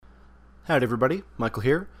Howdy everybody, Michael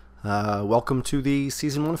here. Welcome to the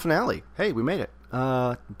Season 1 finale. Hey, we made it.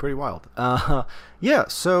 Pretty wild. So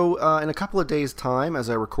in a couple of days' time,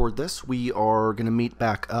 as I record this, we are going to meet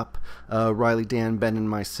back up, Riley, Dan, Ben, and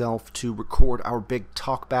myself, to record our big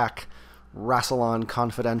talkback, Rassilon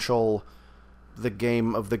Confidential, the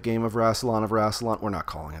game of Rassilon. We're not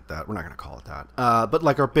calling it that. We're not going to call it that. But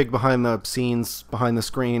like our big behind the scenes, behind the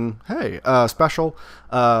screen, special.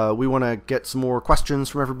 We want to get some more questions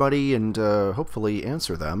from everybody and hopefully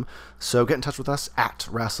answer them. So get in touch with us at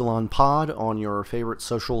RassilonPod on your favorite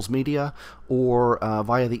socials media or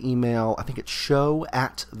via the email, I think it's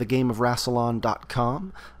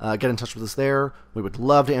show@thegameofrassilon.com. Get in touch with us there. We would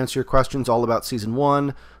love to answer your questions all about Season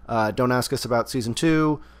 1. Don't ask us about Season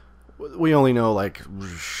 2. We only know like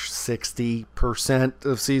 60%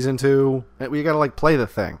 of Season 2. We gotta play the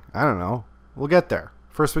thing. I don't know. We'll get there.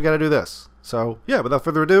 First we gotta do this. So, yeah, without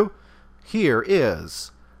further ado, here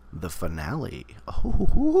is the finale.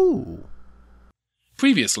 Oh.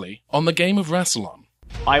 Previously, on the Game of Rassilon.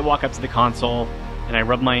 I walk up to the console, and I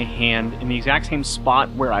rub my hand in the exact same spot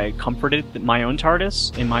where I comforted my own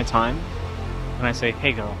TARDIS in my time, and I say,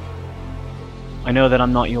 "Hey girl, I know that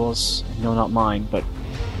I'm not yours, and you're not mine, but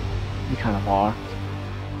you kind of are.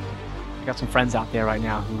 I got some friends out there right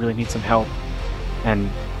now who really need some help, and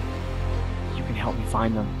you can help me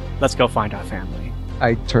find them. Let's go find our family."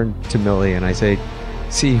 I turn to Millie and I say,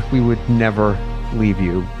 "See, we would never leave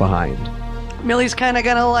you behind." Millie's kind of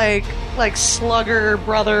gonna like slug her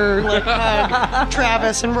brother, hug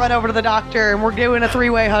Travis and run over to the doctor, and we're doing a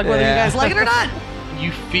three-way hug whether you guys like it or not.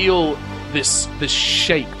 You feel this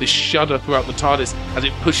shake, this shudder throughout the TARDIS as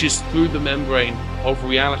it pushes through the membrane of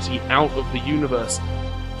reality out of the universe,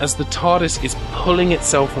 as the TARDIS is pulling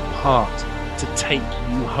itself apart to take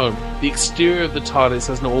you home. The exterior of the TARDIS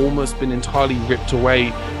has now almost been entirely ripped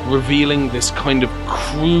away, revealing this kind of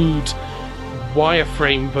crude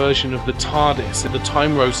wireframe version of the TARDIS. And the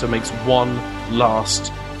Time Rotor makes one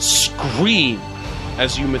last scream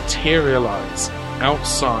as you materialize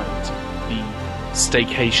outside the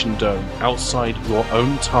Staycation Dome, outside your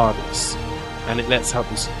own TARDIS, and it lets out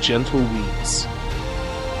this gentle wheeze,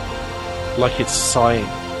 like it's sighing,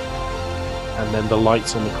 and then the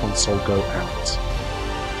lights on the console go out.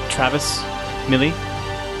 Travis, Millie,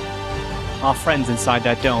 our friends inside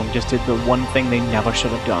that dome just did the one thing they never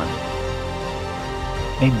should have done.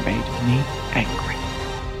 They made me angry.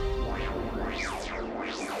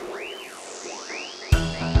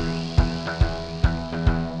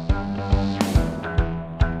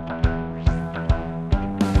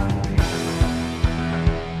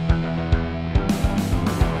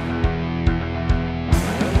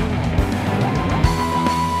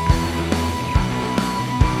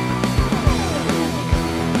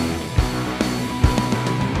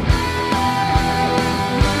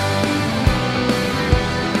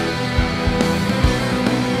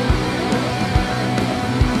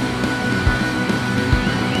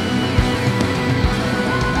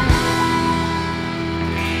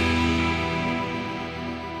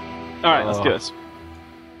 Alright, let's do this.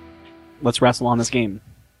 Let's wrestle on this game.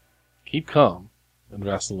 Keep calm and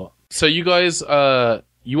wrestle on. So you guys, you are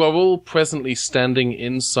all presently standing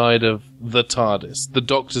inside of the TARDIS, the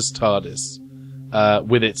Doctor's TARDIS,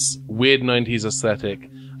 with its weird 90s aesthetic.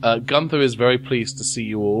 Gunther is very pleased to see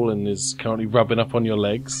you all and is currently rubbing up on your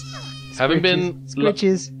legs. Having been...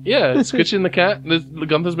 Scritches. Scritching the cat.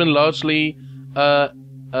 Gunther's been largely...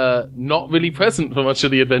 not really present for much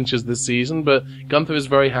of the adventures this season, but Gunther is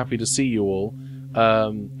very happy to see you all.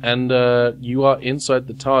 And you are inside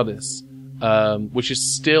the TARDIS, which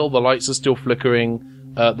is still, the lights are still flickering,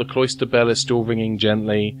 the cloister bell is still ringing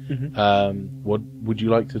gently. Mm-hmm. What would you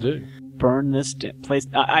like to do? Burn this place.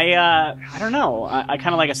 I don't know. I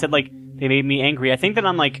kind of, like I said, they made me angry. I think that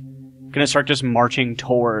I'm, gonna start just marching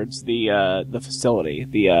towards the facility,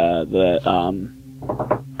 the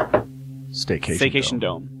Staycation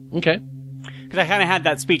Dome. Okay. Because I kind of had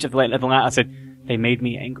that speech at the last. I said, they made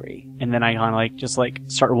me angry. And then I kind of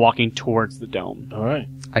start walking towards the dome. All right.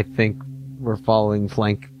 I think we're following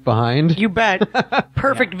flank behind. You bet.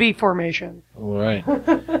 Perfect V formation. All right.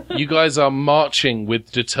 You guys are marching with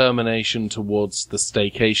determination towards the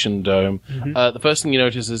Staycation Dome. Mm-hmm. The first thing you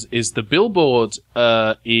notice is the billboard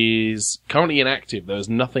is currently inactive. There's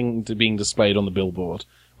nothing being displayed on the billboard.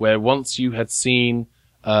 Where once you had seen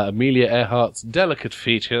Amelia Earhart's delicate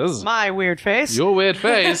features. My weird face. Your weird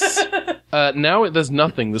face. Now there's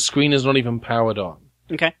nothing. The screen is not even powered on.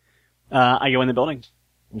 Okay. I go in the building.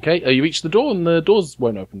 Okay, you reach the door and the doors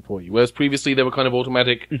won't open for you. Whereas previously they were kind of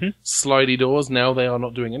automatic slidey doors, now they are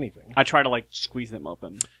not doing anything. I try to like squeeze them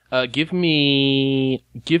open. Give me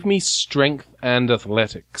strength and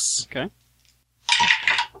athletics. Okay.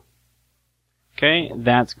 Okay,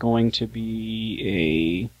 that's going to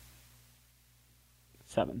be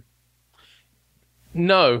a 7.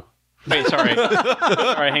 No. Wait, sorry.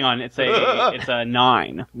 Sorry, hang on. It's a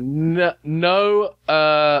 9. No,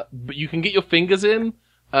 but you can get your fingers in,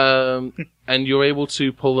 and you're able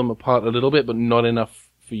to pull them apart a little bit, but not enough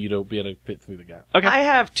for you to be able to fit through the gap. Okay. I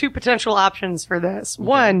have 2 potential options for this.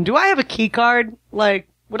 One, do I have a key card? Like,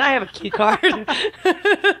 would I have a key card?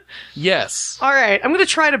 Yes. All right, I'm going to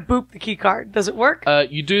try to boop the key card. Does it work?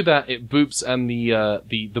 You do that, it boops, and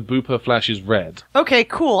the booper flashes red. Okay,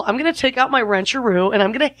 cool. I'm going to take out my wrencheroo, and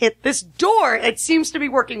I'm going to hit this door. It seems to be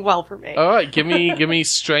working well for me. All right, give me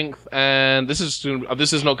strength, and this is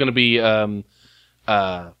not going to be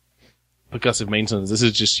percussive maintenance. This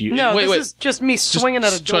is just you. No, this is just me swinging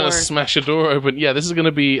at a door. Trying to smash a door open. Yeah, this is going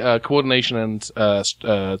to be coordination and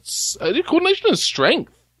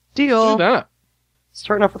strength. Deal. Do that.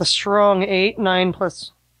 Starting off with a strong 8, 9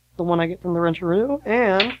 plus the one I get from the wrencheroo,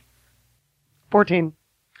 and 14.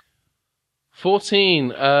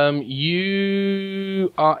 14.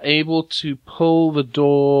 You are able to pull the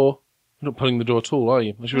door. You're not pulling the door at all, are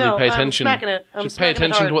you? I should really pay attention. I'm smacking it. Should pay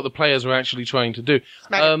attention to what the players are actually trying to do.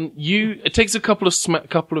 It takes a couple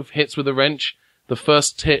of hits with a wrench. The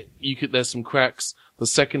first hit, there's some cracks. The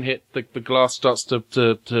second hit, the glass starts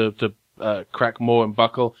to crack more and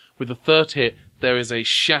buckle. With the third hit, there is a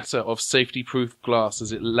shatter of safety-proof glass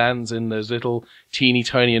as it lands in those little teeny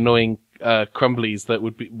tiny annoying crumblies that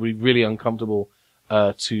would be really uncomfortable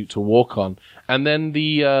to walk on. And then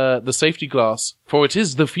the safety glass, for it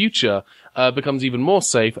is the future, becomes even more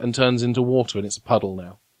safe and turns into water, and it's a puddle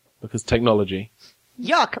now because technology.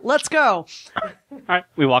 Yuck! Let's go. All right,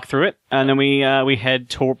 we walk through it, and then we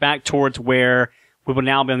head back towards where we will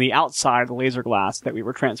now be on the outside of the laser glass that we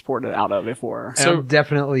were transported out of before. So I'm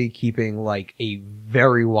definitely keeping like a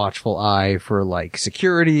very watchful eye for like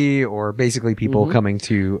security or basically people coming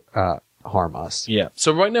to harm us. Yeah.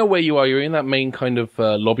 So right now where you are, you're in that main kind of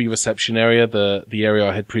lobby reception area, the area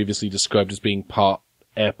I had previously described as being part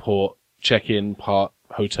airport check-in, part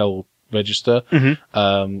hotel register.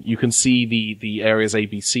 You can see the areas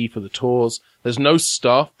ABC for the tours. There's no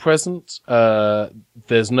staff present.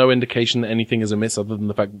 There's no indication that anything is amiss other than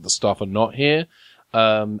the fact that the staff are not here.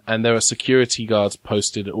 And there are security guards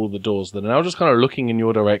posted at all the doors that are now just kind of looking in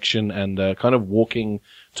your direction and kind of walking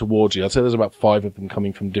towards you. I'd say there's about 5 of them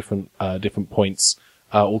coming from different points,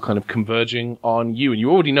 all kind of converging on you. And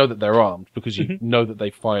you already know that they're armed because you know that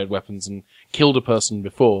they fired weapons and killed a person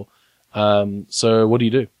before. So what do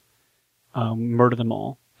you do? Murder them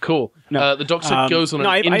all. Cool. No. The doctor goes on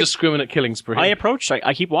an indiscriminate killing spree. I approach,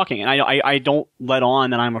 I keep walking, and I don't let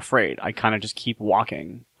on that I'm afraid. I kind of just keep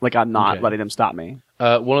walking. Like I'm not letting them stop me.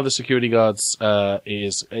 One of the security guards,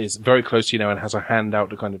 is very close to you now and has a hand out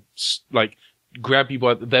to kind of, like, grab you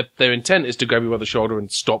by, their intent is to grab you by the shoulder and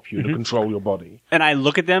stop you, to control your body. And I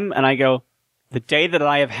look at them and I go, the day that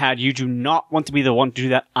I have had, you do not want to be the one to do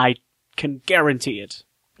that. I can guarantee it.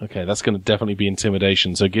 Okay, that's going to definitely be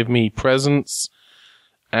intimidation. So give me presence.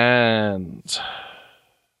 And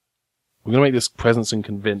we're going to make this presence and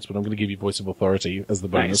convince, but I'm going to give you voice of authority as the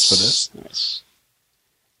bonus for this. Nice.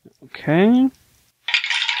 Okay.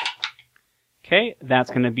 Okay, that's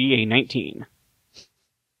going to be a 19.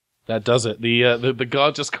 That does it. The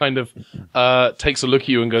guard just kind of takes a look at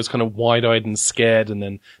you and goes kind of wide-eyed and scared, and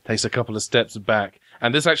then takes a couple of steps back.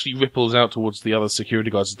 And this actually ripples out towards the other security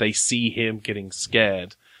guards. They see him getting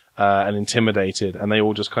scared and intimidated, and they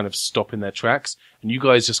all just kind of stop in their tracks. And you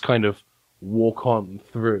guys just kind of walk on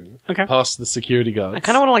through past the security guards. I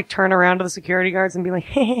kind of want to like turn around to the security guards and be like,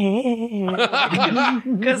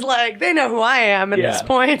 because like they know who I am at this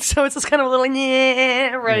point, so it's just kind of a little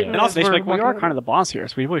right. And also, like, we are kind of the boss here,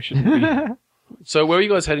 so we really shouldn't be. So where are you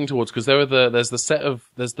guys heading towards? Because there's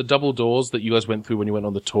the double doors that you guys went through when you went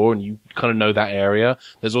on the tour, and you kind of know that area.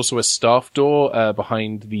 There's also a staff door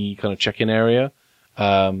behind the kind of check-in area.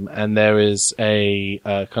 And there is a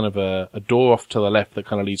kind of a door off to the left that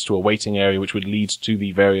kind of leads to a waiting area, which would lead to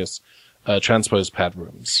the various transpose pad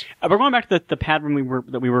rooms. We're going back to the pad room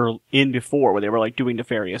that we were in before, where they were like doing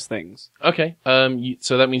nefarious things. Okay.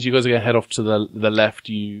 So that means you guys are going to head off to the left.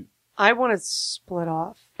 I want to split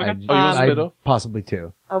off. Okay. You want to split off? Possibly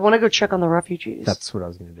 2. I want to go check on the refugees. That's what I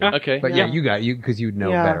was going to do. Okay. But you because you'd know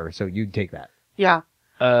better, so you'd take that. Yeah.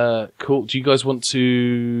 Cool. Do you guys want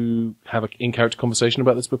to have an in-character conversation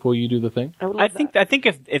about this before you do the thing? I think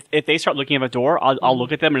if they start looking at a door, I'll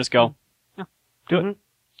look at them and just go, yeah, do it.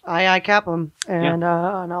 I cap him, and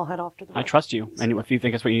I'll head off to the I door. trust you. And if you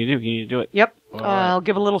think that's what you need to do, you need to do it. Yep. right. I'll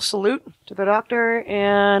give a little salute to the doctor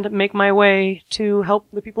and make my way to help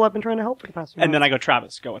the people I've been trying to help for the past few And then months. I go,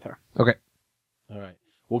 Travis, go with her. Okay. All right.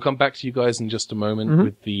 We'll come back to you guys in just a moment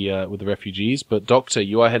with the refugees. But Doctor,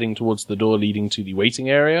 you are heading towards the door leading to the waiting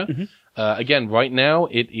area. Again, right now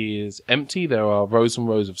it is empty. There are rows and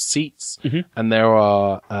rows of seats, and there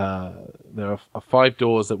are 5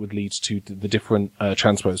 doors that would lead to the different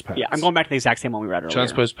transpose pads. Yeah, I'm going back to the exact same one we read earlier.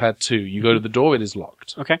 Transpose pad 2. You go to the door. It is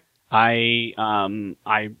locked. Okay.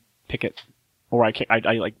 I pick it, or I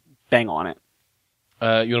like bang on it. You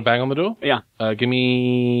want to bang on the door? Yeah. Give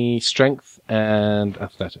me strength and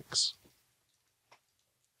athletics.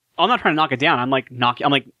 I'm not trying to knock it down. I'm like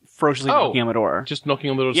ferociously knocking on the door. Just knocking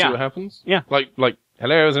on the door to Yeah. see what happens? Yeah. Like,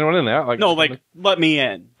 hello, is anyone in there? No, like, let me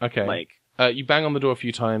in. Okay. Like, you bang on the door a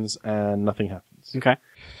few times and nothing happens. okay.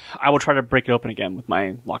 I will try to break it open again with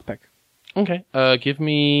my lockpick. Okay. Give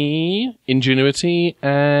me ingenuity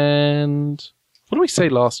and what did we say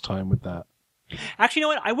last time with that? Actually, you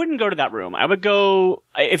know what? I wouldn't go to that room. I would go,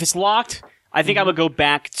 if it's locked, I think I would go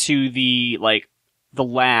back to the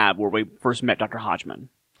lab where we first met Dr. Hodgman.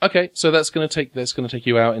 Okay, so that's going to take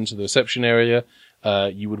you out into the reception area.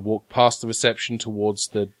 You would walk past the reception towards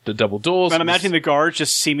the double doors. I'm imagining the guards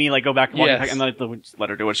just see me like go back and walk Yes. back, and let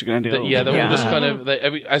her do what she's going to do. They're all just kind of,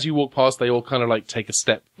 as you walk past, they all kind of like take a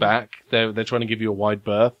step back. They're trying to give you a wide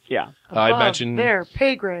berth. Yeah. I Above imagine, their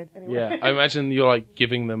pay grade. Anyway. yeah, I imagine you're like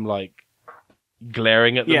giving them like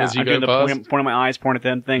glaring at them Yeah, as you I'm go doing the past. pointing my eyes, pointing at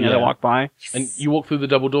them thing as I Yeah. walk by. And you walk through the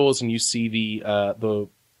double doors and you see the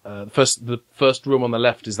first room on the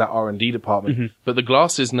left is that R&D department, but the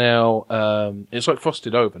glass is now it's like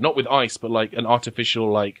frosted over, not with ice, but like an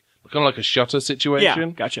artificial like kind of like a shutter situation.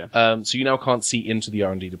 Yeah, gotcha. So you now can't see into the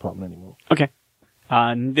R&D department anymore. Okay.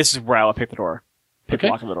 And this is where I'll pick the door. Pick Okay.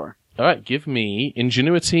 the lock of the door. All right, give me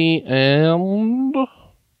ingenuity and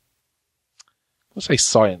let's say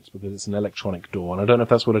science because it's an electronic door, and I don't know if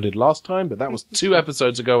that's what I did last time, but that was 2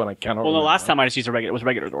 episodes ago, and I cannot. Well, the remember. last time I just used a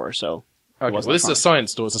regular door, so Okay, was well, this is a electronic.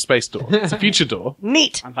 science door. It's a space door. It's a future door.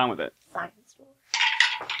 Neat. I'm fine with it. Science.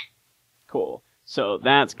 Cool. So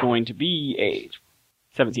that's going to be a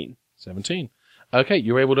 17. 17. Okay,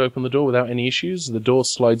 you're able to open the door without any issues. The door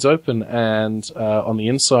slides open, and on the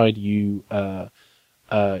inside, you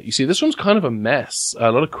see this room's kind of a mess.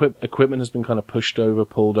 A lot of equipment has been kind of pushed over,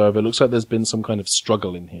 pulled over. It looks like there's been some kind of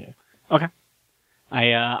struggle in here. Okay.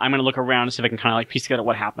 I'm going to look around and see if I can kind of like piece together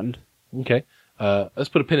what happened. Okay, let's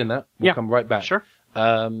put a pin in that. We'll come right back. Sure.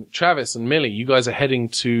 Travis and Millie, you guys are heading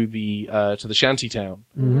to the shanty town.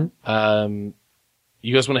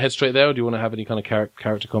 You guys want to head straight there, or do you want to have any kind of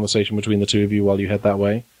character conversation between the two of you while you head that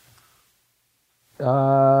way?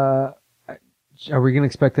 Are we going to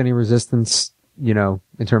expect any resistance,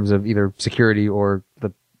 in terms of either security or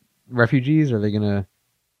the refugees? Are they going to...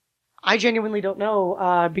 I genuinely don't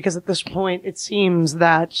know, because at this point it seems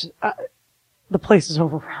that the place is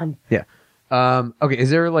overrun. Yeah. Okay, is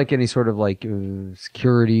there like any sort of like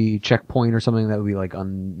security checkpoint or something that would be like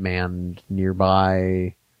unmanned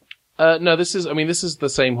nearby? No, this is the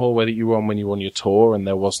same hallway that you were on when you were on your tour, and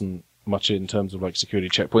there wasn't much in terms of like security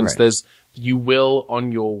checkpoints. Right. You will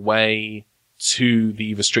on your way to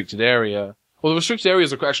the restricted area. Well, the restricted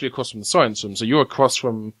areas are actually across from the science room, so you're across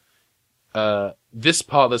from, this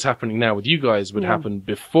part that's happening now with you guys would happen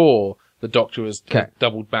before the doctor has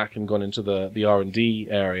doubled back and gone into the R&D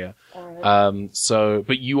area.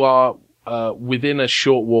 But you are, within a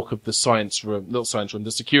short walk of the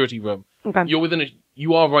the security room. Okay.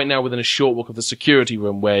 You are right now within a short walk of the security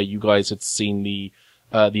room where you guys had seen the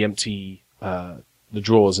empty, the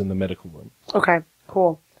drawers in the medical room. Okay,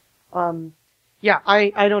 cool. Yeah,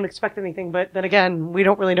 I don't expect anything, but then again, we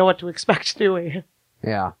don't really know what to expect, do we?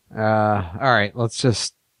 Yeah. All right. Let's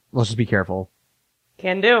just be careful.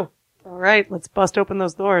 Can do. All right, let's bust open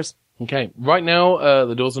those doors. Okay. Right now,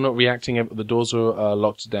 the doors are not reacting. The doors are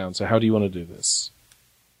locked down. So how do you want to do this?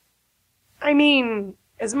 I mean,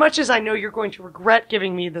 as much as I know you're going to regret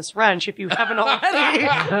giving me this wrench if you haven't already.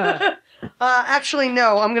 Actually,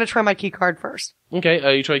 no, I'm going to try my key card first.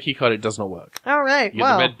 Okay. You try a key card. It does not work. All right, You get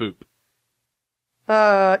well. the red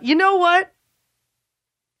boop. You know what?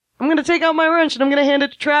 I'm going to take out my wrench and I'm going to hand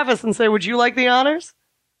it to Travis and say, would you like the honors?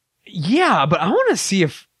 Yeah, but I want to see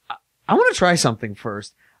if I want to try something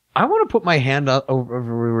first. I want to put my hand up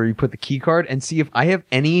over where you put the key card and see if I have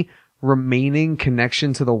any remaining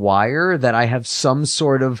connection to the wire that I have some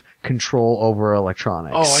sort of control over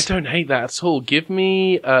electronics. Oh, I don't hate that at all. Give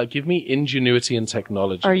me ingenuity and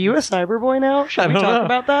technology. Are you a cyber boy now? Should we talk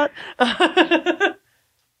about that?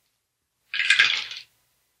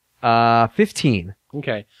 15.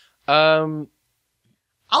 Okay. I'll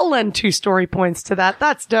lend 2 story points to that.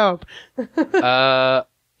 That's dope.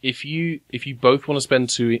 If you both want to spend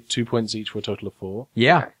 2 points each for a total of 4.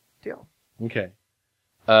 Yeah. Deal. Okay.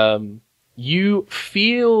 You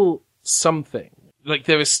feel something. Like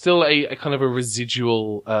there is still a kind of a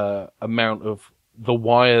residual amount of the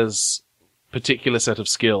wire's particular set of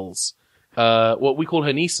skills. What we call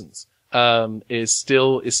hernescence is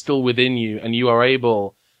still within you, and you are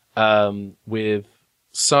able with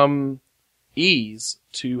some ease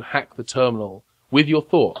to hack the terminal with your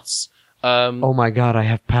thoughts. Oh my god, I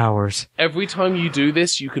have powers. Every time you do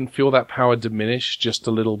this, you can feel that power diminish just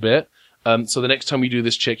a little bit. So the next time you do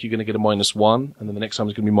this check, you're going to get a -1, and then the next time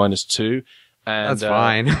it's going to be -2. And, That's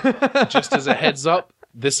fine. Just as a heads up,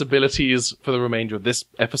 this ability is for the remainder of this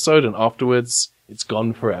episode, and afterwards, it's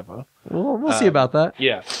gone forever. We'll see about that.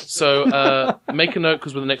 Yeah. So make a note,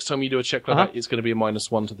 because the next time you do a check like that, it's going to be a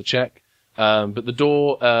 -1 to the check. But the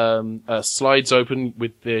door slides open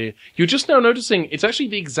with the... You're just now noticing it's actually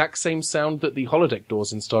the exact same sound that the holodeck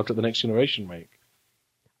doors in Star Trek The Next Generation make.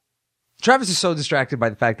 Travis is so distracted by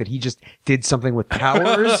the fact that he just did something with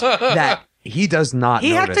powers that he does not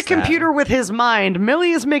He hacked notice a computer with his mind.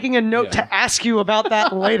 Millie is making a note to ask you about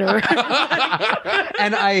that later.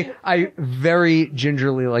 And I very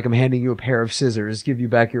gingerly, like I'm handing you a pair of scissors, give you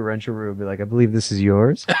back your wrench and be like, I believe this is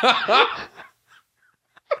yours.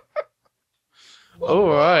 All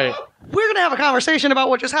right. We're going to have a conversation about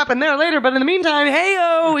what just happened there later, but in the meantime,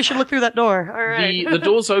 hey-oh, we should look through that door. All right. The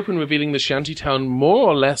doors open, revealing the shantytown more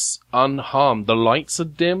or less unharmed. The lights are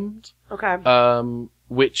dimmed. Okay.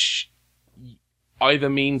 Which either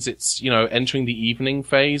means it's, entering the evening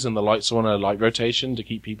phase and the lights are on a light rotation to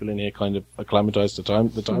keep people in here kind of acclimatized to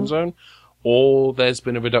the time zone, or there's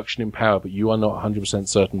been a reduction in power, but you are not 100%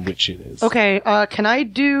 certain which it is. Okay, can I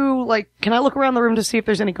look around the room to see if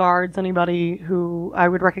there's any guards, anybody who I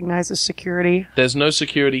would recognize as security? There's no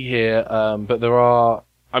security here, but there are...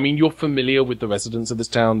 I mean, you're familiar with the residents of this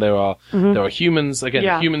town. There are humans,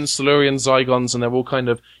 humans, Silurians, Zygons, and they're all kind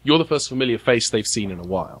of... You're the first familiar face they've seen in a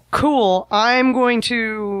while. Cool. I'm going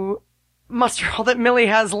to muster all that Millie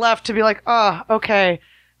has left to be like, okay,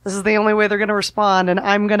 this is the only way they're going to respond, and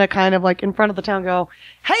I'm going to kind of like in front of the town go,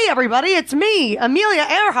 hey everybody, it's me, Amelia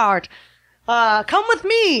Earhart. Come with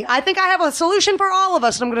me. I think I have a solution for all of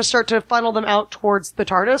us. And I'm going to start to funnel them out towards the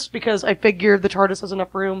TARDIS because I figure the TARDIS has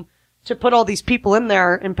enough room to put all these people in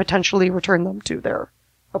there and potentially return them to their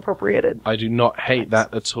appropriated. I do not hate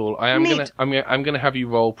that at all. I'm gonna have you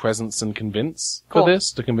roll presence and convince for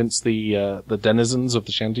this to convince the denizens of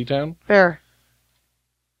the shantytown. Fair.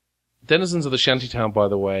 Denizens of the shantytown, by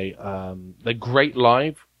the way, they're great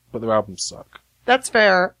live, but their albums suck. That's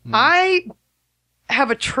fair. I have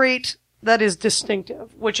a trait that is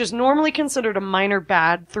distinctive, which is normally considered a minor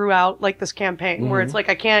bad throughout like this campaign, where it's like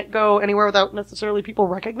I can't go anywhere without necessarily people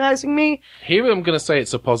recognizing me. Here I'm going to say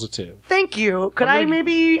it's a positive. Thank you. Could I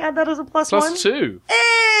maybe add that as a +1? +2.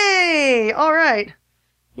 Hey! All right.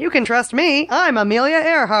 You can trust me. I'm Amelia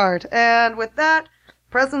Earhart. And with that,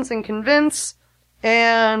 presence and convince,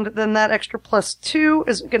 and then that extra +2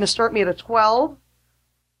 is going to start me at a 12.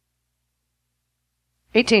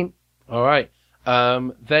 18. All right.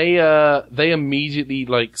 They immediately,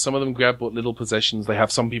 like, some of them grab what little possessions they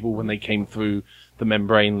have. Some people, when they came through the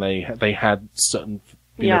membrane, they had certain,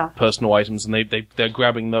 personal items, and they're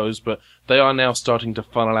grabbing those, but they are now starting to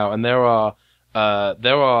funnel out, and there are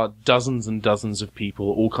dozens and dozens of people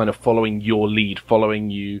all kind of following your lead, following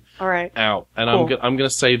you out. And cool. I'm gonna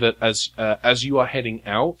say that as you are heading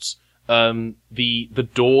out, the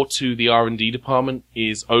door to the R&D department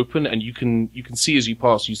is open, and you can see as you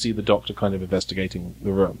pass, you see the doctor kind of investigating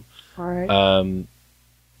the room. All right.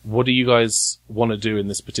 What do you guys want to do in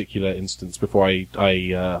this particular instance before I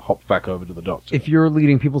hop back over to the doctor? If you're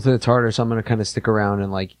leading people to the TARDIS, I'm going to kind of stick around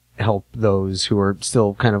and like help those who are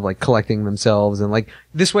still kind of like collecting themselves and like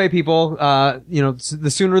this way, people. The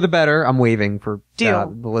sooner the better. I'm waving for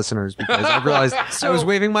the listeners because I realized I was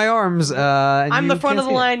waving my arms. I'm the front of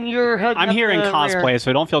the line. You're heading. I'm here in cosplay, rear.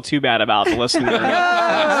 so don't feel too bad about the listener.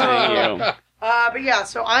 But yeah,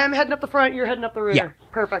 so I am heading up the front. You're heading up the rear. Yeah.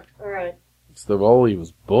 Perfect. All right. It's the role he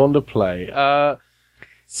was born to play.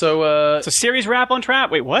 So it's a series wrap on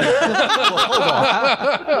trap. Wait, what? Hold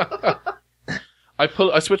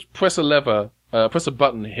on. Press a lever, press a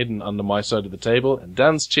button hidden under my side of the table, and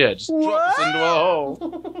Dan's chair just drops into a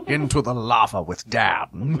hole. Into the lava with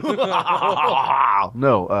Dan.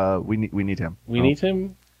 No, we need him. We need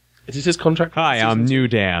him? Is it his contract? Hi, I'm New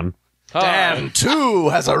Dan. Dan 2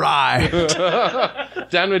 has arrived.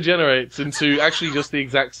 Dan regenerates into actually just the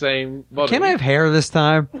exact same body. Can I have hair this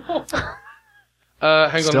time?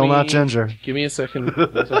 Hang on. Still not ginger. Give me a second.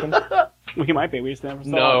 One second. We might be. We just never saw.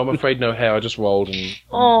 No, I'm afraid no hair. I just rolled and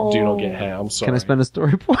do not get hair. I'm sorry. Can I spend a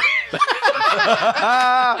story point?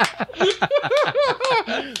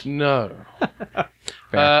 No.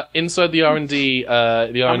 Inside the R&D, How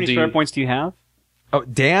many story points do you have? Oh,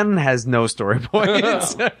 Dan has no story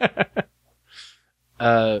points.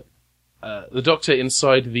 The doctor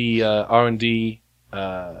inside the R&D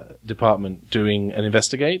department doing an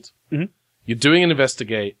investigate. Mhm. You're doing an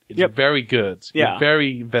investigate. It's very good. Yeah. You're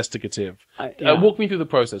very investigative. Yeah. Walk me through the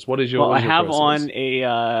process. What is your? Well, what I is your have process? on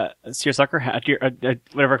a seersucker hat,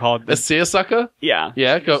 whatever called. a seersucker. Yeah,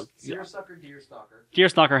 Yeah, go.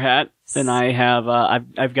 deerstalker hat. Then I have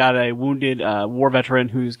I've got a wounded war veteran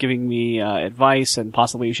who's giving me advice and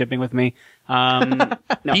possibly shipping with me. No.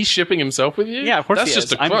 He's shipping himself with you. Yeah, of course That's he just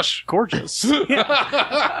is. a crush. I'm gorgeous.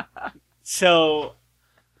 Yeah. So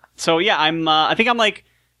yeah, I think I'm like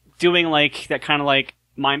doing like that kind of like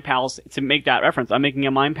mind palace to make that reference. I'm making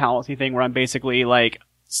a mind palace-y thing where I'm basically like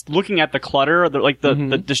looking at the clutter, the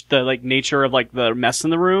like nature of like the mess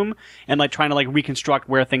in the room, and like trying to like reconstruct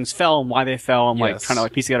where things fell and why they fell, and like Yes. trying to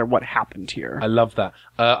like piece together what happened here. I love that.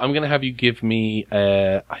 I'm going to have you give me,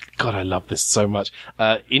 God, I love this so much.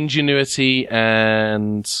 Ingenuity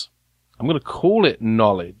and I'm going to call it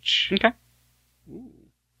knowledge.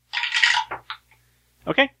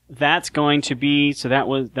 Okay, that's going to be that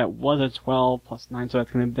was a 12 plus 9, so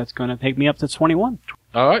that's going to take me up to 21.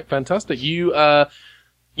 All right, fantastic. You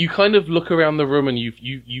kind of look around the room and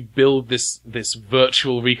you build this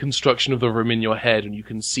virtual reconstruction of the room in your head, and you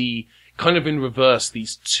can see kind of in reverse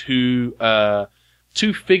these two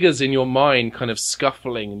figures in your mind kind of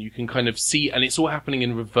scuffling, and you can kind of see, and it's all happening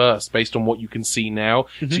in reverse based on what you can see now.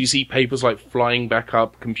 So you see papers like flying back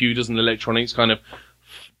up, computers and electronics kind of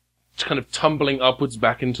tumbling upwards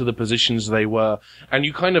back into the positions they were, and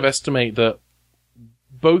you kind of estimate that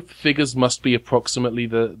both figures must be approximately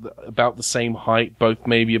about the same height, both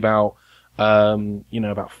maybe about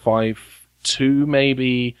about 5'2",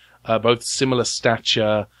 maybe, both similar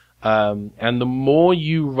stature, and the more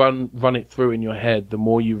you run it through in your head, the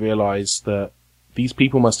more you realize that these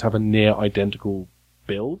people must have a near identical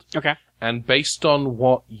build. Okay. And based on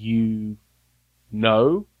what you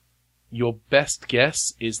know, your best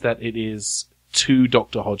guess is that it is two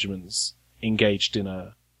Dr. Hodgmans engaged in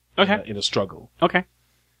a struggle. Okay.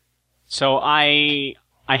 So I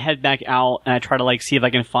head back out and I try to like see if I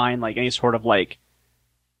can find like any sort of like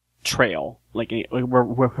trail, like where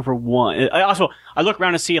one. I look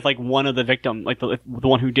around to see if like one of the victim, like the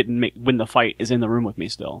one who didn't win the fight, is in the room with me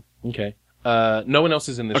still. Okay. No one else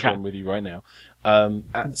is in this room with you right now.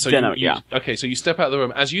 So you step out of the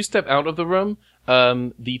room. As you step out of the room,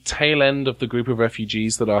 the tail end of the group of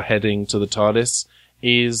refugees that are heading to the TARDIS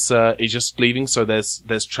is just leaving. So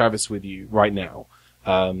there's Travis with you right now.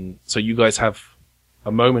 So you guys have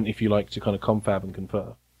a moment, if you like, to kind of confab and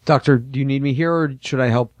confer. Doctor, do you need me here, or should I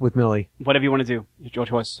help with Millie? Whatever you want to do. It's your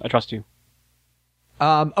choice. I trust you.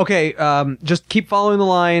 Okay, just keep following the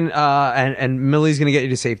line, and Millie's gonna get you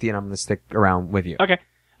to safety, and I'm gonna stick around with you. Okay.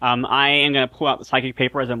 I am going to pull out the psychic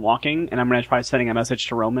paper as I'm walking, and I'm going to try sending a message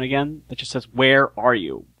to Roman again that just says, "Where are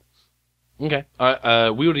you?" Okay. We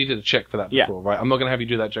already did a check for that before, right? I'm not going to have you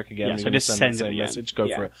do that check again. Yeah, so just send the message. Go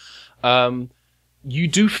for it. You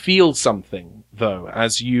do feel something, though,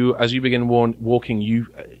 as you begin walking. You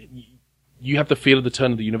have the feel of the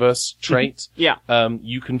turn of the universe trait. Yeah.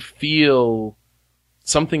 You can feel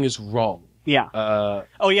something is wrong. Yeah.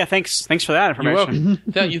 Oh yeah. Thanks for that information.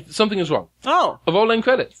 You're welcome. Something is wrong. Oh. Of all in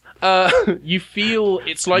credits. You feel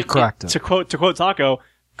it's like cracked it. To quote Taco,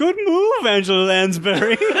 "Good move, Angela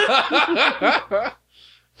Lansbury."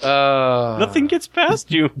 Nothing gets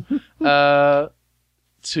past you. To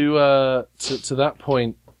that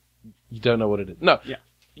point, you don't know what it is. No. Yeah.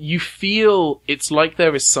 You feel it's like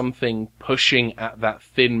there is something pushing at that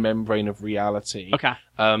thin membrane of reality. Okay.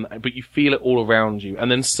 But you feel it all around you. And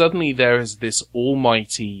then suddenly there is this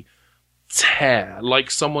almighty tear, like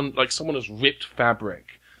someone has ripped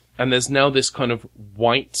fabric. And there's now this kind of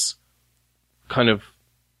white kind of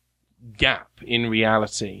gap in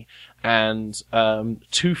reality. And,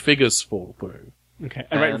 two figures fall through. Okay.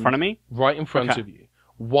 And right in front of me? Right in front of you.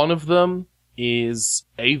 One of them is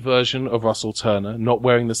a version of Russell Turner, not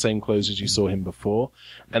wearing the same clothes as you saw him before,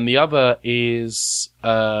 and the other is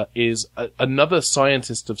another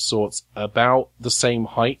scientist of sorts, about the same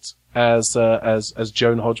height as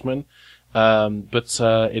Joan Hodgman, but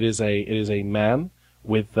it is a man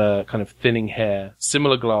with kind of thinning hair,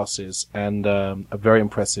 similar glasses, and a very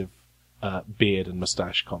impressive beard and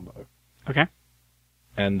mustache combo. Okay.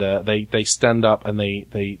 And they stand up and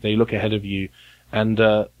they look ahead of you. And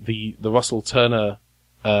the Russell Turner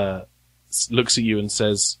looks at you and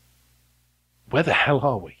says, "Where the hell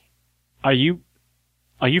are we?" Are you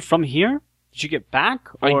from here? Did you get back?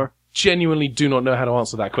 Or I genuinely do not know how to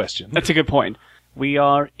answer that question. That's a good point. We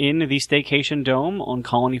are in the Staycation Dome on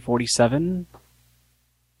Colony 47.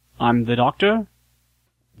 I'm the doctor.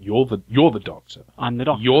 You're the doctor. I'm the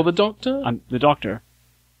doctor. You're the doctor? I'm the doctor.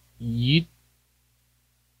 The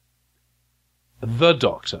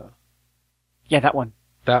doctor. Yeah, that one.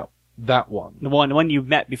 That one. The one you've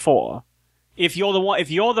met before. If you're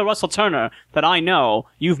the Russell Turner that I know,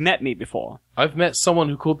 you've met me before. I've met someone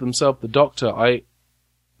who called themselves the doctor.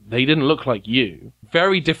 They didn't look like you.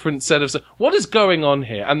 Very different set of. What is going on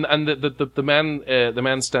here? And the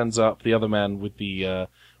man stands up. The other man with the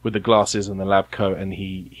glasses and the lab coat, and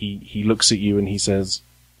he looks at you and he says,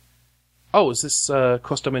 "Oh, is this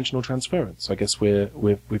cross-dimensional transference? I guess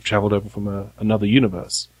we've traveled over from another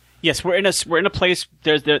universe." Yes, we're in a place.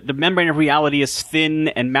 There's the membrane of reality is thin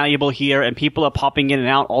and malleable here, and people are popping in and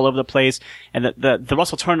out all over the place. And the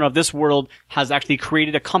Russell Turner of this world has actually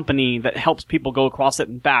created a company that helps people go across it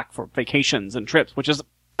and back for vacations and trips, which is a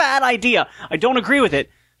bad idea. I don't agree with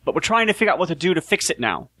it, but we're trying to figure out what to do to fix it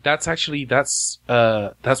now. That's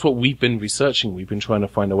what we've been researching. We've been trying to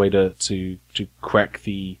find a way to crack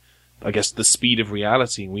the speed of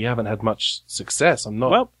reality. We haven't had much success.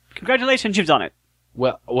 Well, congratulations, you've done it.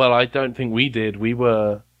 Well, I don't think we did. We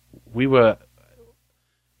were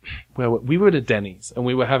at a Denny's and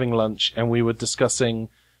we were having lunch and we were discussing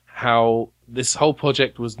how this whole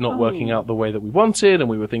project was not working out the way that we wanted, and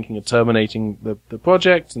we were thinking of terminating the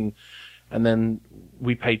project, and then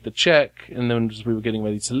we paid the check, and then just we were getting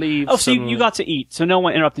ready to leave. Oh, so you got to eat, so no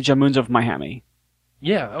one interrupted your moons over my hammy.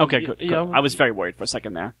 Yeah. Okay, good. Yeah, I was very worried for a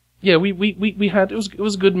second there. Yeah, we had it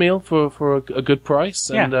was a good meal for a good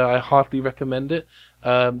price, and I heartily recommend it.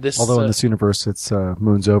 Although in this universe it's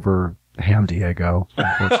moons over Ham Diego,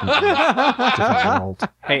 unfortunately. Different world.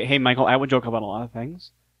 Hey, Michael, I would joke about a lot of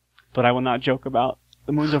things, but I will not joke about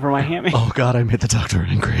the moons over my hammy. Oh God, I made the doctor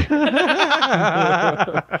angry.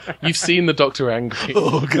 You've seen the doctor angry.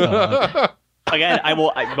 Oh God. Again,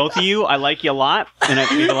 both of you, I like you a lot, and I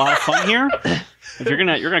think a lot of fun here. If you're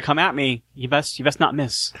gonna come at me, you best not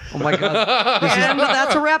miss. Oh my God. And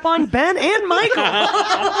that's a wrap on Ben and Michael.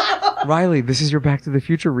 Riley, this is your Back to the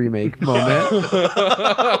Future remake moment. We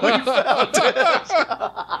found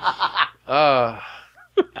it.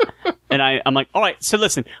 And I'm like, all right, so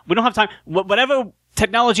listen, we don't have time. Whatever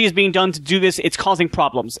technology is being done to do this, it's causing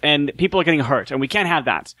problems, and people are getting hurt, and we can't have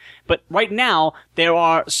that. But right now, there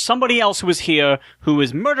are somebody else who is here who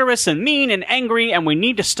is murderous and mean and angry, and we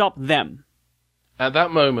need to stop them. At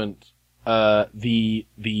that moment, the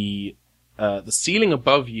ceiling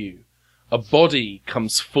above you, a body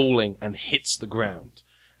comes falling and hits the ground,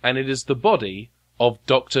 and it is the body of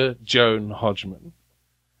Dr. Joan Hodgman.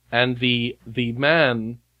 And the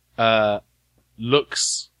man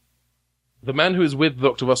looks. The man who is with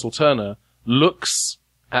Dr. Russell Turner looks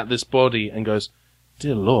at this body and goes,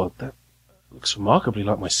 "Dear Lord, that looks remarkably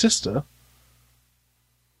like my sister."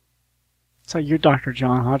 So you're Dr.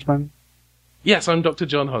 John Hodgman? Yes, I'm Dr.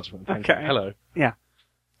 John Hodgman. Thank you. Okay. Hello. Yeah.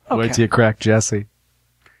 Okay. Wait till you crack Jesse.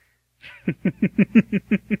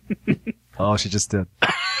 Oh, she just did.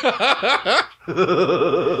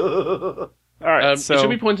 All right. So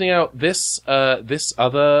should be pointing out this Dr.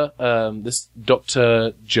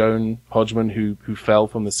 Joan Hodgman who fell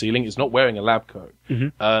from the ceiling is not wearing a lab coat.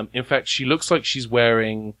 Mm-hmm. In fact, she looks like she's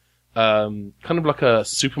wearing kind of like a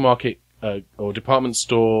supermarket or department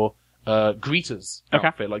store greeter's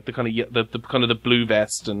outfit, like the kind of the blue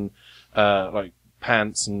vest and like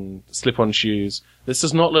pants and slip-on shoes. This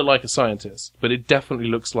does not look like a scientist, but it definitely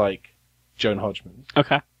looks like Joan Hodgman.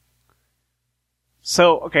 Okay.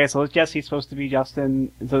 So is Jesse supposed to be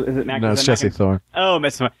Justin? So is it Mac? No, it's Jesse Thorne. Oh,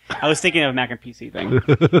 I was thinking of a Mac and PC thing.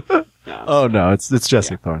 No. Oh no, it's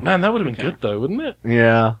Jesse Thorne. Man, that would have been good though, wouldn't it?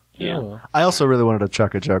 Yeah. Yeah. I also really wanted to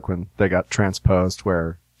chuck a joke when they got transposed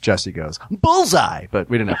where Jesse goes, "Bullseye!" But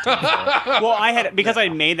we didn't have time for that. Well, because I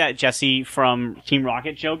made that Jesse from Team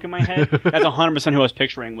Rocket joke in my head. That's 100% who I was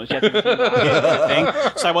picturing was Jesse from Team Rocket thing.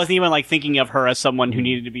 So I wasn't even like thinking of her as someone who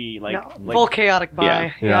needed to be full chaotic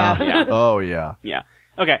buy. Yeah. Oh yeah. Yeah.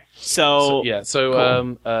 Okay. So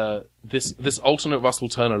this alternate Russell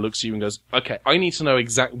Turner looks at you and goes, "Okay, I need to know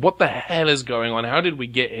exactly what the hell is going on. How did we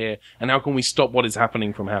get here? And how can we stop what is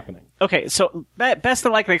happening from happening?" Okay, so best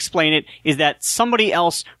that I can explain it is that somebody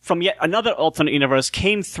else from yet another alternate universe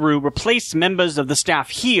came through, replaced members of the staff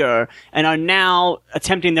here, and are now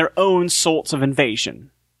attempting their own sorts of invasion.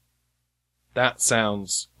 That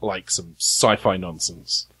sounds like some sci-fi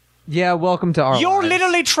nonsense. Yeah, welcome to our You're lives.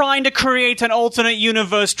 literally trying to create an alternate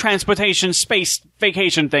universe transportation space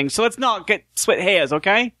vacation thing, so let's not get split hairs,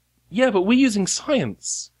 okay? Yeah, but we're using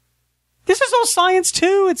science. This is all science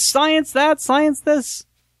too. It's science that, science this.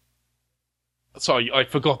 Sorry, I've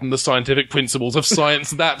forgotten the scientific principles of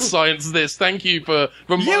science that, science this. Thank you for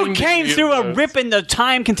reminding me. You came through a rip in the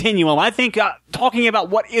time continuum. I think talking about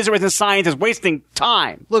what is or isn't science is wasting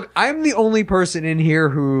time. Look, I'm the only person in here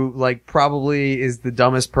who, like, probably is the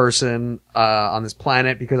dumbest person on this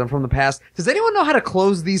planet because I'm from the past. Does anyone know how to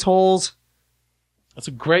close these holes? That's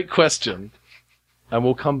a great question, and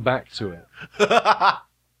we'll come back to it.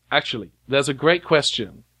 Actually, there's a great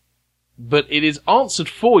question, but it is answered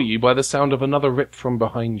for you by the sound of another rip from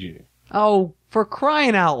behind you. Oh, for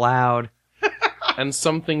crying out loud. And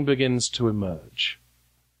something begins to emerge.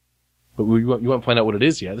 But you won't find out what it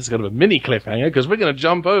is yet. This is kind of a mini cliffhanger, because we're going to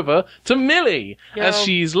jump over to Millie. As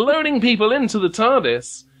she's loading people into the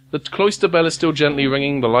TARDIS. The cloister bell is still gently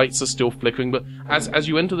ringing, the lights are still flickering, but as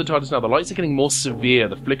you enter the TARDIS now, the lights are getting more severe,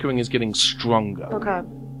 the flickering is getting stronger. Okay.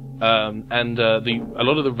 A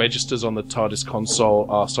lot of the registers on the TARDIS console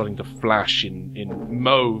are starting to flash in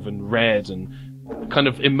mauve and red and kind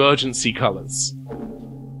of emergency colors.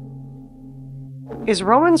 Is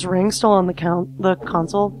Roman's ring still on the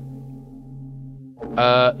console?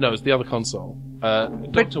 No, it's the other console.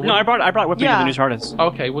 Doctor, No, I brought it with me to the new TARDIS.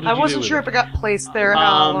 Okay, what did you do? I wasn't sure with if it got placed there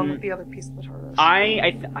along with the other piece of the TARDIS.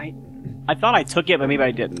 I thought I took it, but maybe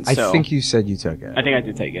I didn't. I So think you said you took it. I think I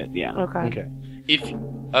did take it. Yeah. Okay. Okay. If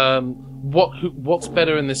what's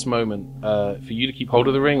better in this moment, for you to keep hold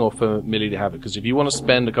of the ring or for Millie to have it? Because if you want to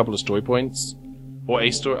spend a couple of story points or a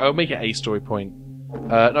story, I'll make it a story point.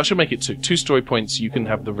 No, I should make it 2. 2 story points. You can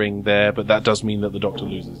have the ring there, but that does mean that the Doctor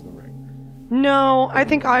loses the ring. No, I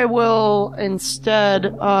think I will instead,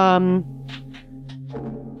 I'm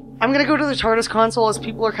gonna go to the TARDIS console as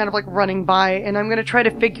people are kind of like running by, and I'm gonna try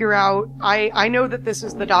to figure out, I know that this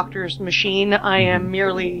is the Doctor's machine, I am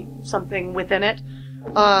merely something within it.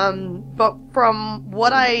 But from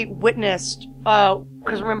what I witnessed, cause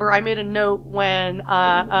remember I made a note when,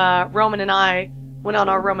 Roman and I went on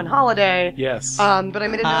our Roman holiday. Yes. But I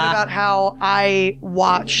made a note about how I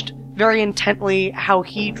watched very intently how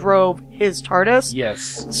he drove his TARDIS.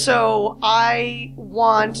 Yes. So I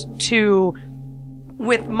want to,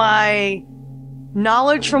 with my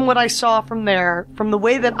knowledge from what I saw from there, from the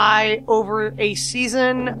way that I, over a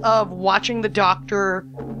season of watching the Doctor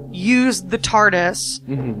use the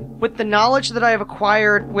TARDIS, with the knowledge that I have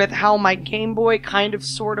acquired with how my Game Boy kind of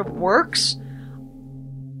sort of works,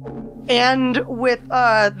 and with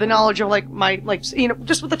the knowledge of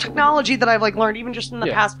just with the technology that I've learned even just in the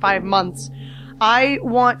past 5 months, I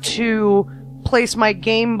want to place my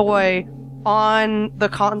Game Boy on the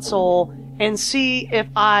console and see if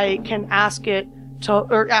I can ask the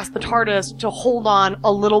TARDIS to hold on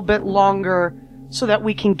a little bit longer so that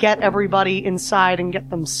we can get everybody inside and get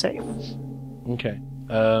them safe. Okay.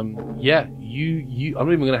 Yeah, I'm not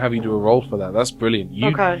even going to have you do a roll for that. That's brilliant.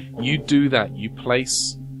 You do that. You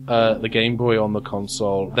place the Game Boy on the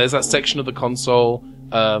console. There's that section of the console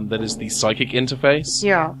that is the psychic interface.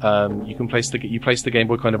 Yeah. You can place the Game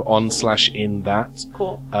Boy kind of on/in that.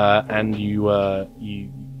 Cool. And you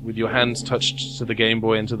with your hands touched to the Game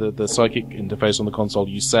Boy and to the psychic interface on the console,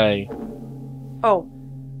 you say, "Oh,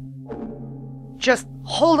 just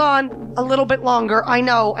hold on a little bit longer. I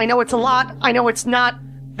know it's a lot. I know it's not.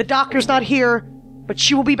 The Doctor's not here, but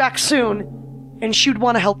she will be back soon, and she would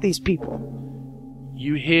want to help these people."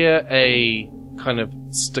 You hear a kind of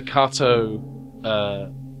staccato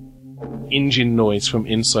engine noise from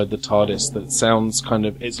inside the TARDIS that sounds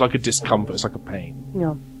it's like a discomfort, it's like a pain.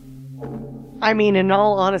 Yeah. I mean, in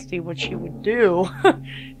all honesty, what she would do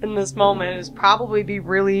in this moment is probably be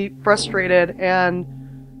really frustrated, and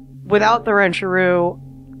without the wrencheroo,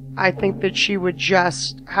 I think that she would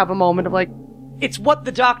just have a moment of it's what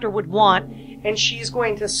the Doctor would want, and she's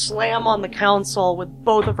going to slam on the console with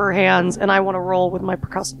both of her hands, and I want to roll with my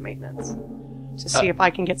percussive maintenance to see if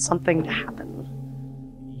I can get something to happen.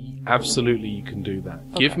 Absolutely, you can do that.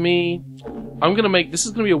 Okay. Give me... this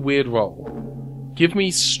is going to be a weird roll. Give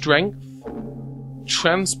me strength,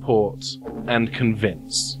 transport, and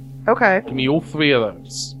convince. Okay. Give me all 3 of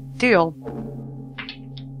those. Deal.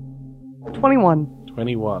 21.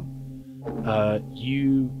 21.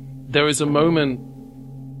 There is a moment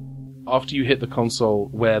after you hit the console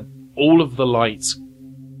where all of the lights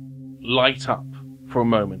light up for a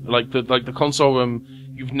moment. Like the console room,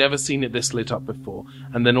 you've never seen it this lit up before.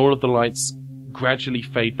 And then all of the lights gradually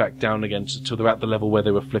fade back down again to they're at the level where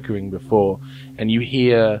they were flickering before. And you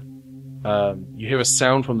hear a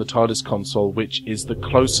sound from the TARDIS console, which is the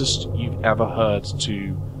closest you've ever heard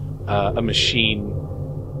to a machine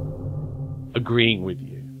agreeing with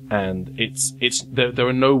you, and there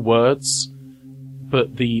are no words,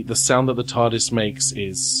 but the sound that the TARDIS makes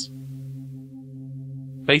is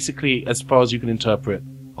basically, as far as you can interpret,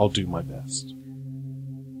 I'll do my best.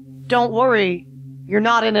 Don't worry, you're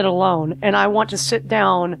not in it alone, and I want to sit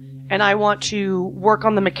down and I want to work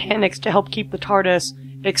on the mechanics to help keep the TARDIS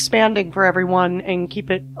expanding for everyone and keep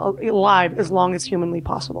it alive as long as humanly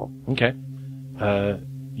possible. Okay.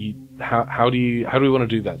 How do we want to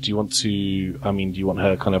do that? Do you want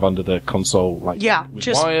her kind of under the console, like with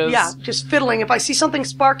wires? Just fiddling. If I see something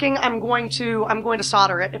sparking, I'm going to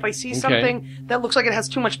solder it. If I see something that looks like it has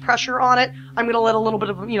too much pressure on it, I'm going to let a little bit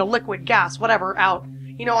of liquid, gas, whatever out.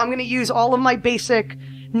 I'm going to use all of my basic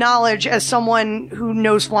knowledge as someone who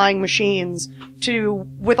knows flying machines to,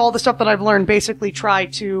 with all the stuff that I've learned, basically try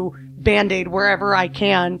to band-aid wherever I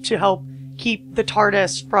can to help keep the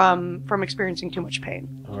TARDIS from experiencing too much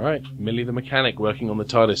pain. All right, Millie the mechanic working on the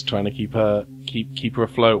TARDIS, trying to keep her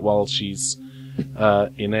afloat while she's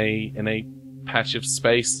in a patch of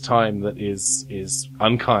space time that is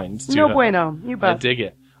unkind to her. No bueno, you bet. I dig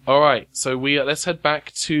it. All right, so let's head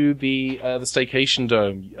back to the staycation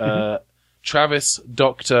dome. Travis,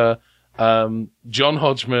 Doctor, John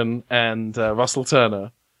Hodgman, and Russell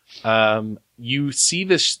Turner. You see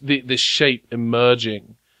this shape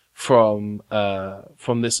emerging from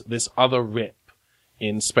this other rip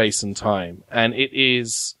in space and time, and it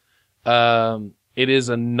is another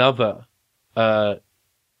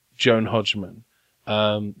Joan Hodgman,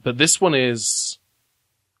 but this one is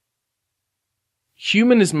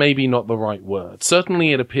human. Is maybe not the right word.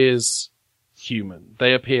 Certainly, it appears human.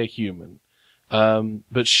 They appear human,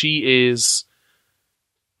 but she's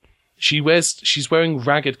wearing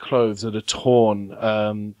ragged clothes that are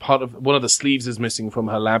torn. Part of one of the sleeves is missing from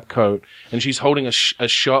her lab coat, and she's holding a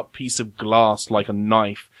sharp piece of glass like a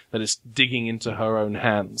knife that is digging into her own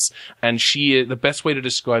hands. And the best way to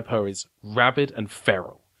describe her is rabid and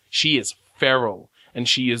feral. She is feral, and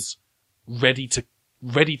she is ready to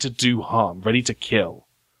do harm, ready to kill.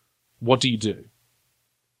 What do you do?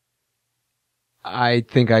 I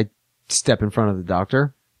think I step in front of the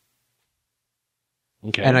doctor.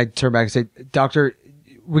 Okay. And I turn back and say, Doctor,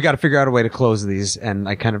 we got to figure out a way to close these. And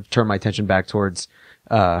I kind of turn my attention back towards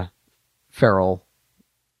Feral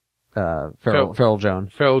Joan.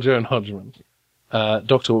 Feral Joan Hodgman.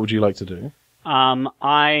 Doctor, what would you like to do?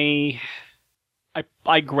 I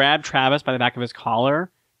grab Travis by the back of his collar,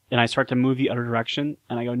 and I start to move the other direction,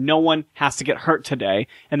 and I go, no one has to get hurt today.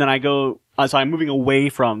 And then I go, so I'm moving away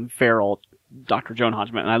from Feral Dr. Joan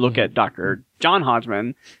Hodgman, and I look at Dr. John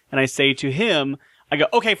Hodgman, and I say to him, I go,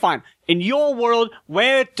 okay, fine. In your world,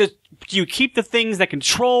 where do you keep the things that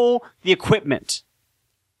control the equipment?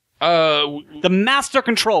 The master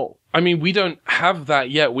control. I mean, we don't have that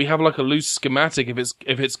yet. We have like a loose schematic. If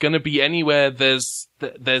it's going to be anywhere, there's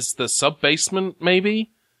the sub basement,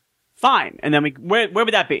 maybe. Fine. And then where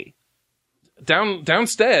would that be?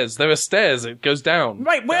 Downstairs. There are stairs. It goes down.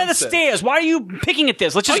 Right. Where downstairs. Are the stairs? Why are you picking at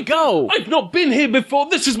this? Let's just go. I've not been here before.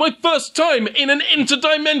 This is my first time in an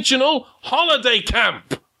interdimensional holiday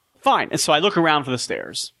camp. Fine. And so I look around for the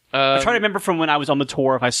stairs. I try to remember from when I was on the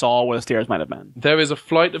tour if I saw where the stairs might have been. There is a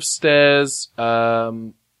flight of stairs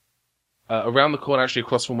around the corner, actually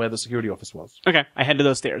across from where the security office was. Okay, I head to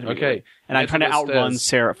those stairs. Okay, and I'm trying to outrun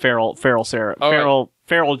Feral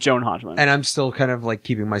Joan Hodgman. And I'm still kind of like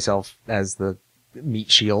keeping myself as the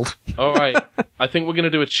meat shield. All right, I think we're going to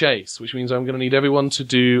do a chase, which means I'm going to need everyone to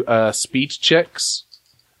do speed checks.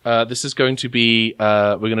 This is going to be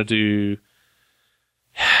we're going to do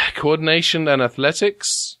coordination and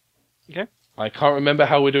athletics. Okay. I can't remember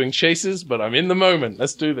how we're doing chases, but I'm in the moment.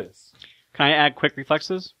 Let's do this. Can I add quick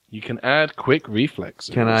reflexes? You can add quick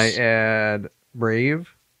reflexes. Can I add brave?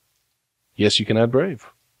 Yes, you can add brave.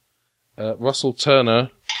 Russell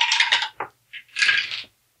Turner.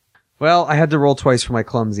 Well, I had to roll twice for my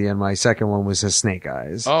clumsy, and my second one was a snake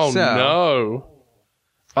eyes. Oh, no.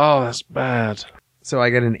 Oh, that's bad. So I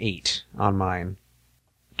get an 8 on mine.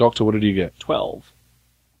 Doctor, what did you get? 12.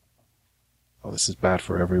 Oh, this is bad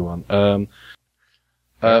for everyone.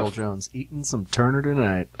 Feral Jones eating some Turner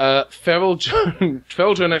tonight. Feral Joan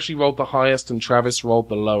actually rolled the highest, and Travis rolled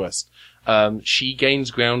the lowest. She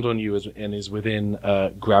gains ground on you and is within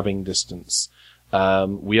grabbing distance.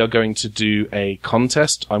 We are going to do a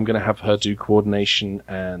contest. I'm going to have her do coordination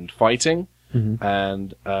and fighting,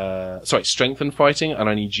 and strength and fighting, and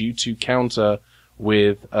I need you to counter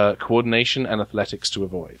with coordination and athletics to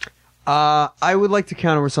avoid. I would like to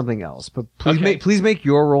counter with something else, but please make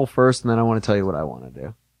your roll first, and then I want to tell you what I want to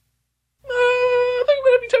do. I think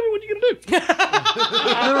maybe tell me what you're going to do.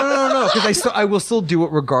 No, because I will still do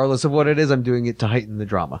it regardless of what it is. I'm doing it to heighten the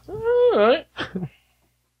drama. All right.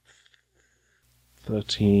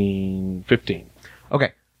 13, 15.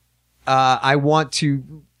 Okay. I want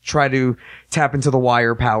to try to tap into the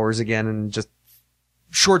wire powers again and just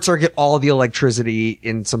short circuit all the electricity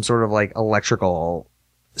in some sort of like electrical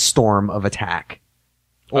storm of attack.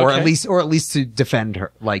 Or Okay. at least to defend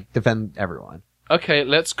her, like defend everyone. Okay,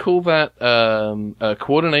 let's call that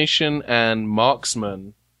coordination and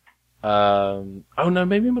marksman. Oh no,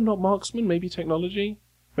 maybe not marksman. Maybe technology.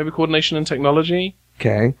 Maybe coordination and technology.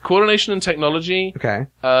 Okay. Coordination and technology. Okay.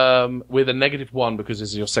 With a -1 because this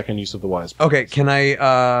is your second use of the wires. Okay. Can I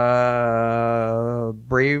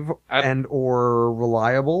brave and or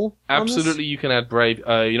reliable? on this? Absolutely, you can add brave.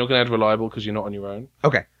 You're not going to add reliable because you're not on your own.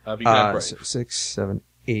 Okay. But you can add brave. So 6, 7,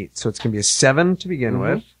 8. So it's gonna be a 7 to begin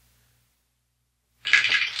with.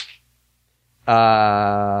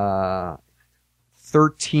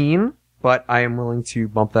 13, but I am willing to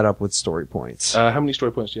bump that up with story points. How many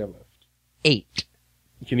story points do you have left? 8.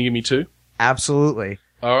 Can you give me 2? Absolutely.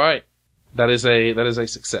 All right. That is a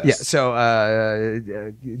success. Yeah. So,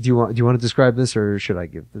 do you want to describe this, or should I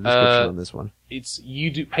give the description on this one?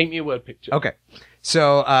 Paint me a word picture. Okay.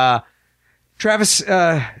 So, Travis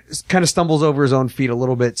kind of stumbles over his own feet a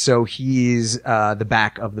little bit, so he's the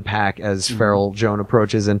back of the pack as Feral Joan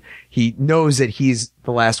approaches, and he knows that he's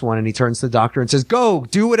the last one, and he turns to the doctor and says, "Go,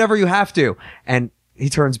 do whatever you have to." And he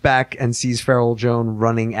turns back and sees Feral Joan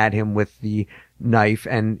running at him with the knife,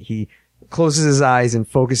 and he closes his eyes and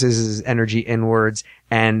focuses his energy inwards,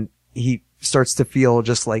 and he starts to feel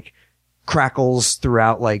just like crackles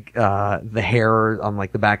throughout like the hair on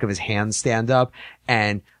like the back of his hand stand up,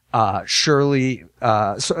 and slowly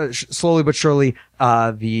but surely,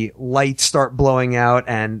 the lights start blowing out,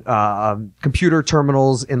 and computer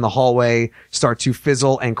terminals in the hallway start to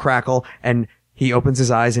fizzle and crackle, and he opens his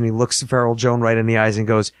eyes and he looks Feral Joan right in the eyes and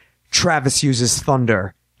goes, "Travis uses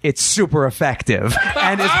thunder. It's super effective,"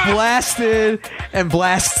 and is blasted and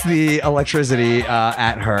blasts the electricity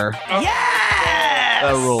at her.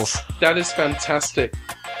 That rules. That is fantastic.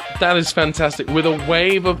 That is fantastic. With a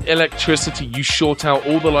wave of electricity, you short out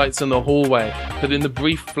all the lights in the hallway, but in the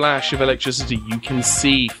brief flash of electricity, you can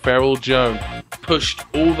see Feral Joan pushed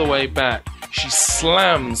all the way back. She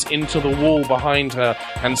slams into the wall behind her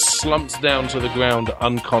and slumps down to the ground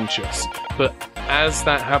unconscious. But as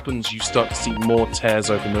that happens, you start to see more tears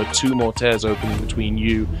open. There are 2 more tears opening between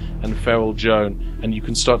you and Feral Joan, and you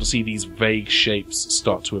can start to see these vague shapes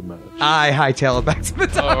start to emerge. I hightail it back to the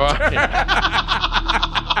top. All right.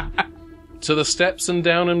 To the steps and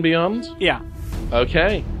down and beyond? Yeah.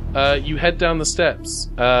 Okay. You head down the steps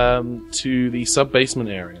to the sub-basement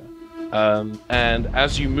area. And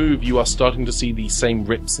as you move, you are starting to see the same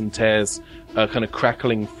rips and tears kind of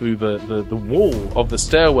crackling through the wall of the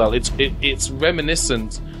stairwell. It's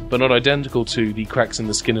reminiscent, but not identical to the cracks in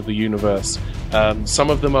the skin of the universe. Some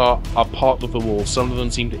of them are part of the wall. Some of them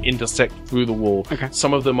seem to intersect through the wall. Okay.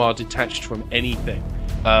 Some of them are detached from anything.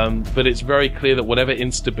 But it's very clear that whatever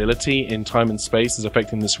instability in time and space is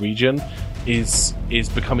affecting this region is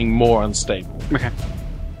becoming more unstable. Okay.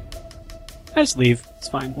 I just leave. It's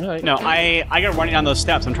fine. Right. No, I got running down those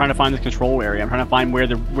steps. I'm trying to find the control area. I'm trying to find where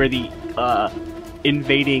the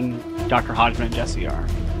invading Dr. Hodgman and Jesse are.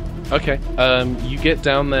 Okay. You get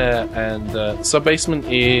down there, and sub-basement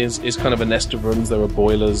is kind of a nest of rooms. There are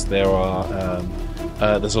boilers. There's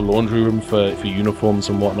a laundry room for uniforms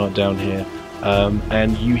and whatnot down here.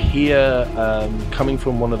 And you hear coming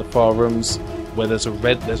from one of the far rooms where there's a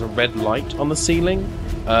red light on the ceiling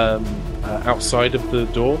outside of the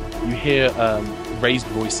door. You hear raised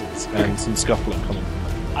voices and some scuffling coming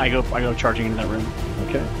from there. I go charging into that room.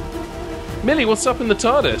 Okay. Millie, what's up in the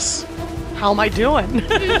TARDIS? How am I doing?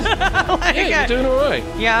 Yeah, you're doing all right.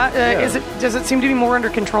 Yeah. Does it seem to be more under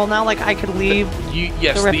control now? Like I could leave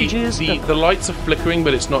Yes, the refugees? the lights are flickering,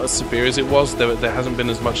 but it's not as severe as it was. There hasn't been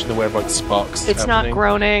as much in the way of like sparks. It's not happening.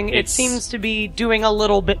 groaning. It It's- seems to be doing a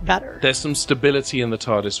little bit better. There's some stability in the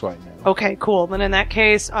TARDIS right now. Okay, cool. Then in that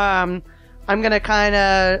case, I'm gonna kind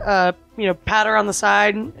of, pat her on the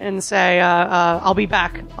side and say, I'll be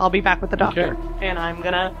back. I'll be back with the doctor. Okay. And I'm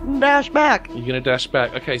gonna dash back. You're gonna dash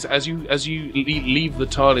back. Okay, so as you leave the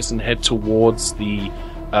TARDIS and head towards the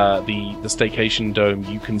staycation dome,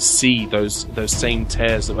 you can see those same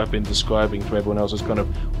tears that I've been describing to everyone else as kind of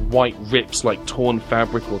white rips like torn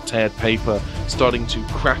fabric or teared paper starting to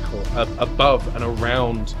crackle above and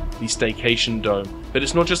around the staycation dome. But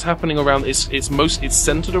it's not just happening around. It's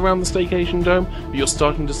centered around the staycation dome. But you're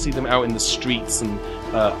starting to see them out in the streets and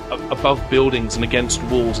above buildings and against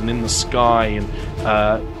walls and in the sky and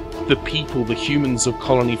the people, the humans of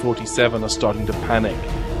Colony 47 are starting to panic.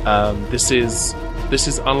 This is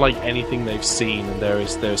unlike anything they've seen, and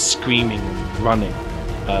there's screaming and running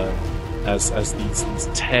as these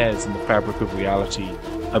tears in the fabric of reality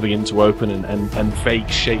are beginning to open, and vague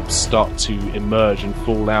shapes start to emerge and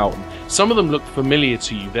fall out. Some of them look familiar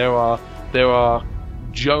to you. There are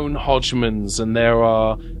Joan Hodgmans, and there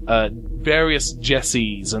are various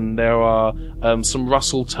Jessies, and there are some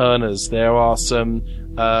Russell Turners. There are some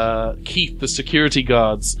Keith, the security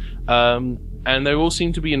guards, and they all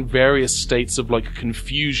seem to be in various states of like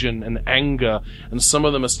confusion and anger, and some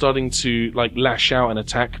of them are starting to like lash out and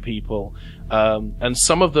attack people, and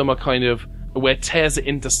some of them are kind of, where tears are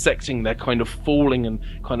intersecting, they're kind of falling and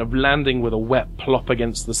kind of landing with a wet plop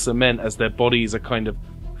against the cement as their bodies are kind of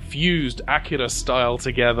fused Akira style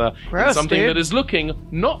together. Gross, in something dude. that is looking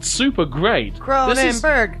not super great.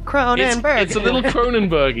 Cronenberg. It's a little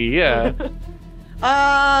Cronenbergy, yeah.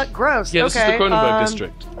 Gross. Yeah, this okay. is the Cronenberg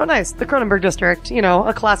district. Oh, nice. The Cronenberg district. You know,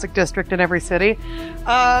 a classic district in every city.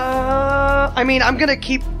 I mean, I'm gonna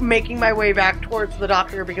keep making my way back towards the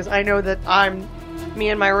doctor because I know that me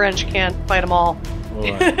and my wrench can't fight them all.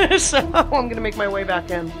 Alright. So I'm gonna make my way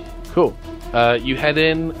back in. Cool. You head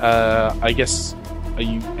in, I guess, are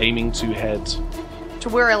you aiming to head, To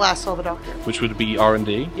where I last saw the doctor. which would be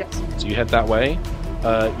R&D? Yes. So you head that way.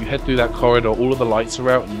 You head through that corridor, all of the lights are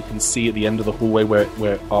out, and you can see at the end of the hallway where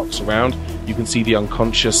it arcs around, you can see the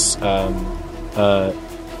unconscious Joan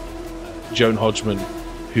Hodgman,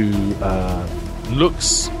 who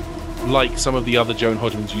looks like some of the other Joan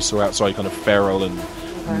Hodgmans you saw outside, kind of feral and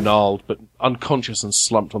gnarled, but unconscious and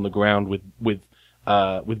slumped on the ground with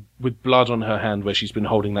blood on her hand where she's been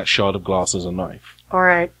holding that shard of glass as a knife. All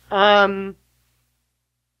right.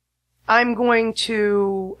 I'm going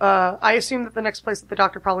to. I assume that the next place that the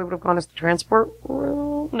doctor probably would have gone is the transport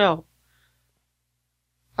room. No.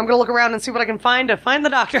 I'm going to look around and see what I can find to find the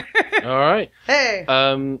doctor. All right. Hey.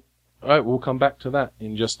 All right, we'll come back to that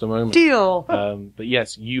in just a moment. Deal. But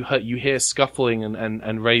yes, you hear scuffling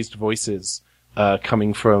and raised voices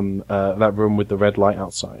coming from that room with the red light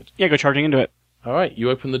outside. Yeah, go charging into it. All right, you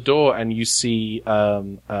open the door and you see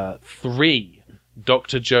 3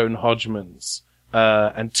 Dr. Joan Hodgmans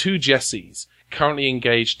and 2 Jessies currently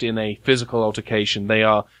engaged in a physical altercation. They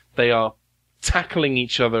are tackling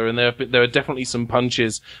each other, and there are definitely some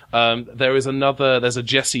punches. There's a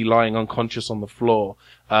Jessie lying unconscious on the floor,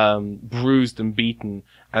 bruised and beaten,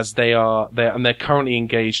 as they're currently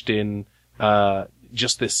engaged in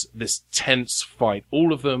just this tense fight.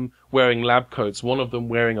 All of them wearing lab coats. One of them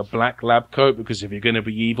wearing a black lab coat, because if you're going to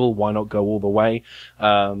be evil, why not go all the way?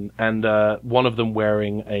 And one of them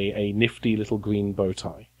wearing a nifty little green bow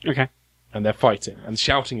tie. Okay. And they're fighting and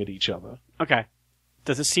shouting at each other. Okay.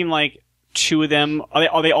 Does it seem like 2 of them,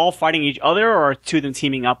 are they all fighting each other, or are 2 of them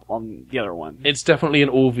teaming up on the other one? It's definitely an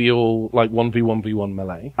all-v-all, like 1v1v1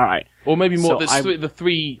 melee. Alright. Or maybe more. So The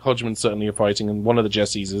 3 Hodgmans certainly are fighting, and one of the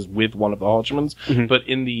Jessies is with one of the Hodgmans. Mhm. But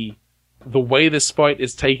in the way this fight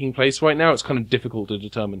is taking place right now, it's kind of difficult to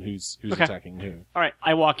determine who's Okay. attacking who. Alright,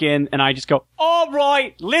 I walk in and I just go,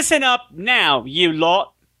 alright, listen up now, you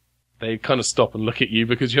lot. They kind of stop and look at you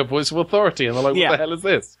because you have voice of authority, and they're like, what Yeah. the hell is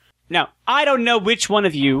this? Now, I don't know which one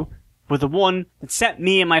of you were the one that sent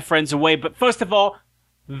me and my friends away, but first of all,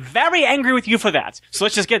 very angry with you for that. So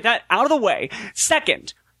let's just get that out of the way.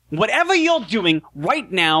 Second, whatever you're doing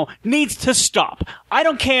right now needs to stop. I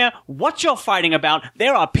don't care what you're fighting about.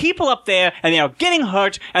 There are people up there, and they are getting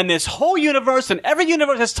hurt, and this whole universe and every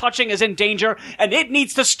universe it's touching is in danger, and it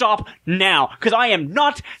needs to stop now. Because I am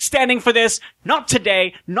not standing for this. Not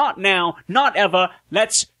today. Not now. Not ever.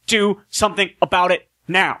 Let's do something about it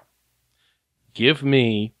now. Give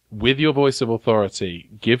me, with your voice of authority,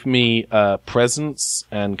 give me presence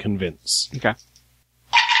and convince. Okay.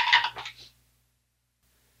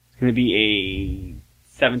 It's going to be a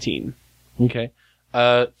 17. Okay.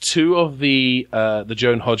 2 of the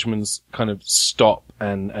Joan Hodgmans kind of stop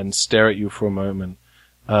and stare at you for a moment.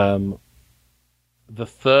 The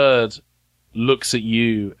 3rd looks at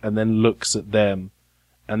you and then looks at them,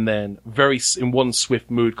 and then in one swift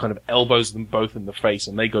mood kind of elbows them both in the face,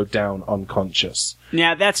 and they go down unconscious.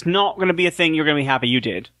 Yeah, that's not going to be a thing you're going to be happy you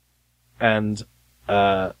did. And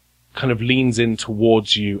kind of leans in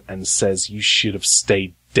towards you and says, "You should have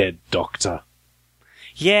stayed dead, Doctor."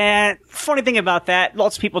 Yeah, funny thing about that,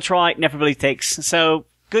 lots of people try, never really takes. So,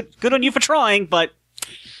 good on you for trying, but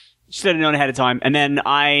should have known ahead of time. And then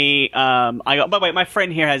I go, by the way, my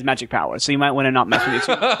friend here has magic powers, so you might want to not mess with it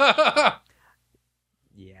too much.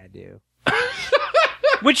 Yeah, I do.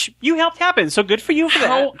 Which you helped happen, so good for you for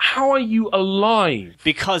that. How are you alive?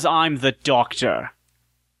 Because I'm the doctor.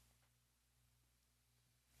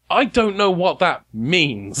 I don't know what that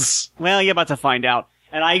means. Well, you're about to find out.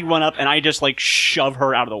 And I run up and I just like shove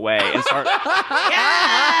her out of the way and start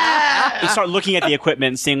and start looking at the equipment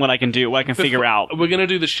and seeing what I can do, what I can figure out. We're gonna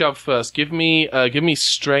do the shove first. Give me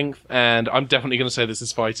strength, and I'm definitely gonna say this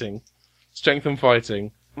is fighting. Strength and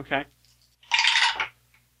fighting. Okay.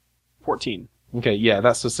 14. Okay, yeah,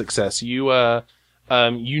 that's a success. You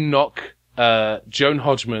knock Joan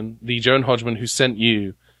Hodgman, the Joan Hodgman who sent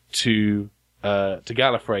you to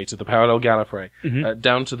Gallifrey, to the parallel Gallifrey,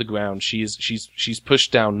 down to the ground. She's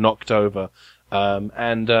pushed down, knocked over,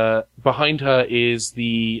 and behind her is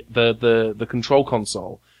the control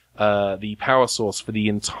console, the power source for the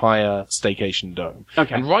entire Staycation Dome.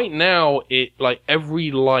 Okay. And right now,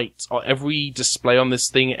 every light or every display on this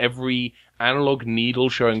thing, every analog needle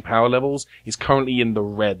showing power levels is currently in the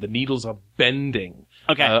red. The needles are bending.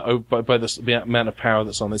 Okay. By the amount of power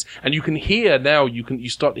that's on this. And you can hear now, you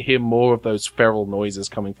start to hear more of those feral noises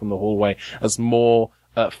coming from the hallway as more,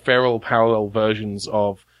 feral parallel versions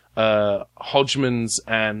of, Hodgmans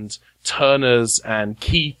and Turners and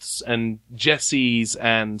Keiths and Jessies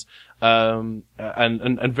and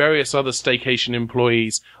various other Staycation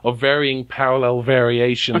employees of varying parallel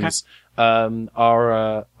variations,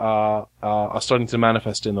 are starting to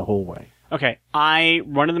manifest in the hallway. Okay. I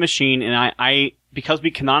run to the machine and I because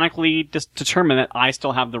we canonically determine that I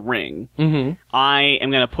still have the ring, I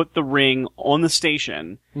am going to put the ring on the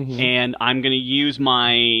station, and I'm going to use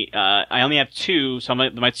my, I only have 2, so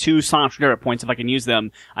my 2 sonic trigger points, if I can use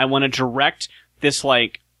them. I want to direct this,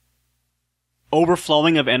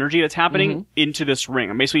 overflowing of energy that's happening into this ring.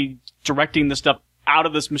 I'm basically directing this stuff out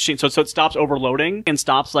of this machine, so it stops overloading and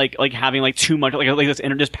stops, having, too much,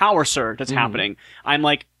 this power surge that's happening. I'm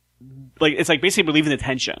it's basically relieving the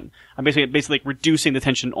tension. I'm basically reducing the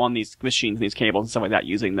tension on these machines and these cables and stuff like that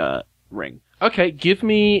using the ring. Okay, give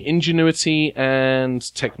me ingenuity and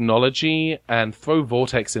technology and throw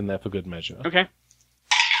vortex in there for good measure. Okay.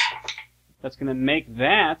 That's gonna make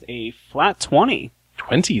that a flat 20.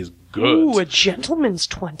 20 is good. Ooh, a gentleman's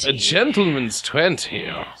 20. A gentleman's 20.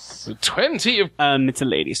 Yes. 20 of... It's a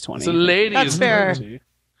lady's 20. It's a lady's That's fair.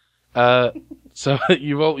 20. So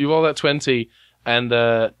you roll that 20, and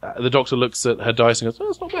the doctor looks at her dice and goes, "Oh,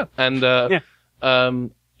 that's not bad."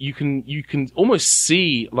 And you can almost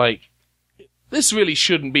see this really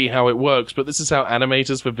shouldn't be how it works, but this is how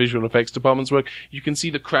animators for visual effects departments work. You can see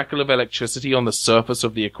the crackle of electricity on the surface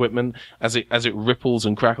of the equipment as it ripples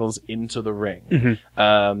and crackles into the ring.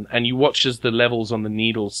 And you watch as the levels on the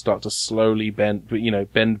needles start to slowly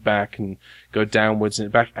bend back and go downwards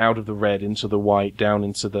and back out of the red into the white, down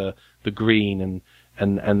into the green, and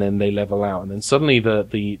then they level out. And then suddenly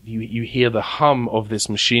you hear the hum of this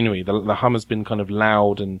machinery. The hum has been kind of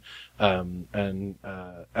loud and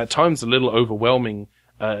at times a little overwhelming,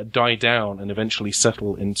 die down and eventually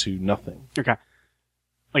settle into nothing. Okay.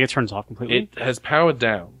 It turns off completely? It has powered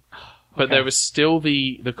down. But there is still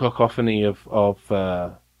the cacophony of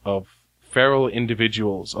feral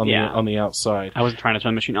individuals on the outside. I wasn't trying to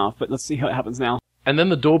turn the machine off, but let's see how it happens now. And then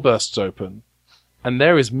the door bursts open, and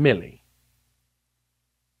there is Millie.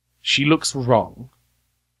 She looks wrong,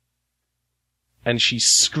 and she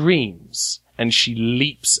screams, and she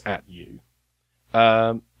leaps at you.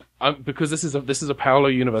 Because this is a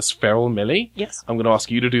parallel universe feral Millie. Yes. I'm going to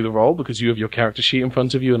ask you to do the roll because you have your character sheet in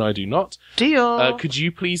front of you, and I do not. Deal. Could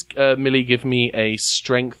you please, Millie, give me a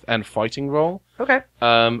strength and fighting roll? Okay.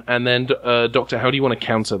 And then, Doctor, how do you want to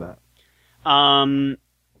counter that?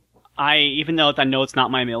 Even though I know it's not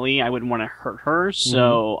my Millie, I wouldn't want to hurt her,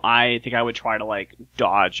 so I think I would try to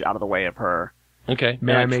dodge out of the way of her. Okay.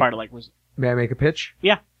 May I make a pitch?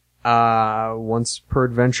 Yeah. Once per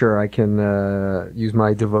adventure, I can use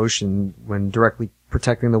my devotion when directly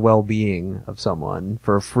protecting the well-being of someone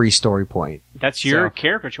for a free story point. That's your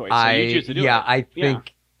character choice. So you choose to do it. I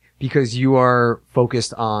think because you are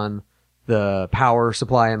focused on the power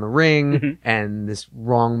supply in the ring and this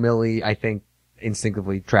wrong Millie, I think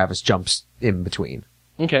instinctively Travis jumps in between.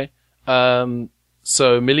 Okay.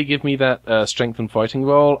 So Millie, give me that strength and fighting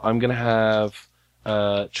roll. I'm going to have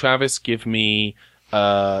Travis give me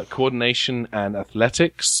coordination and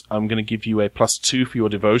athletics. I'm going to give you a +2 for your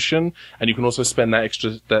devotion, and you can also spend that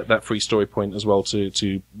extra that free story point as well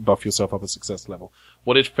to buff yourself up a success level.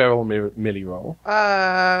 What did feral Millie roll?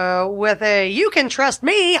 With a "you can trust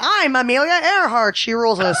me, I'm Amelia Earhart." She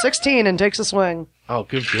rolls a 16 and takes a swing. Oh,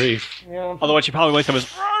 good grief. Yeah. Although what she probably would have was...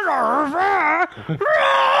 I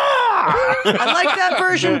like that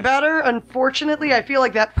version better. Unfortunately, I feel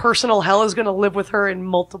like that personal hell is going to live with her in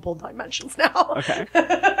multiple dimensions now. Okay.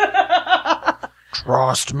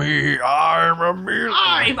 Trust me, I'm Amelia.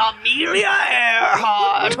 I'm Amelia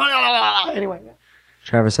Earhart. Anyway.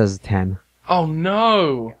 Travis has a 10. Oh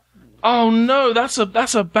no! Oh no! That's a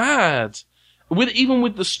bad. Even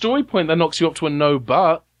with the story point, that knocks you up to a no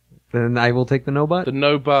but. Then I will take the no but. The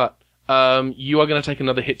no but. You are going to take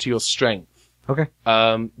another hit to your strength. Okay.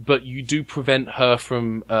 But you do prevent her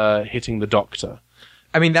from hitting the doctor.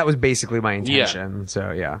 I mean, that was basically my intention.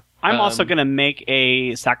 So yeah. I'm also going to make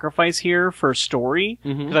a sacrifice here for story,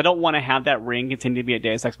 because I don't want to have that ring continue to be a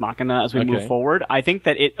Deus Ex Machina as we move forward. I think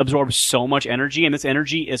that it absorbs so much energy, and this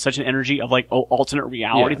energy is such an energy of like alternate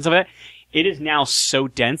reality and stuff like that. It is now so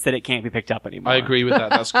dense that it can't be picked up anymore. I agree with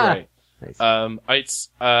that. That's great. Nice.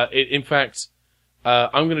 In fact,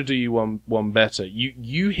 I'm going to do you one better.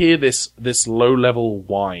 You hear this low level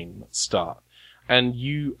whine start, and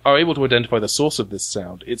you are able to identify the source of this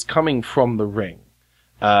sound. It's coming from the ring.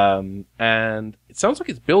 And it sounds like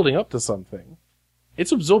it's building up to something.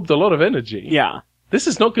 It's absorbed a lot of energy. Yeah. This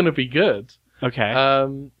is not going to be good. Okay.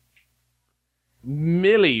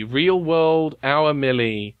 Millie, real world, our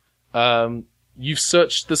Millie, you've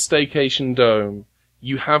searched the staycation dome.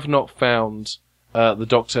 You have not found, the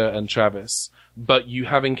Doctor and Travis, but you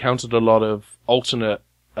have encountered a lot of alternate,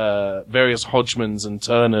 various Hodgmans and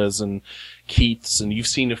Turners and Keiths, and you've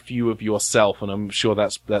seen a few of yourself, and I'm sure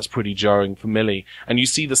that's pretty jarring for Millie. And you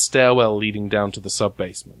see the stairwell leading down to the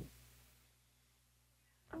sub-basement.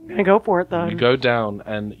 I'm gonna go for it, though. You go down,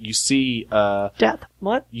 and you see, Death.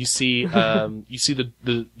 What? you see the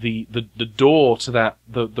door to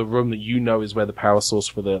the room that you know is where the power source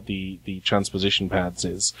for the transposition pads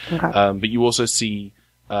is. Okay. But you also see,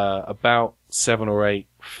 about 7 or 8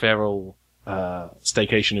 feral,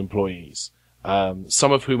 staycation employees.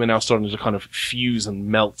 Some of whom are now starting to kind of fuse and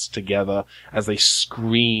melt together as they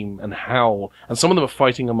scream and howl, and some of them are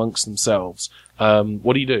fighting amongst themselves.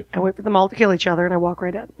 What do you do? I wait for them all to kill each other and I walk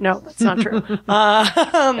right in. No, that's not true.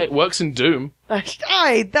 It works in Doom.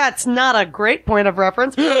 That's not a great point of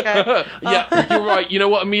reference. But okay. Yeah, you're right. You know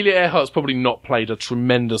what? Amelia Earhart's probably not played a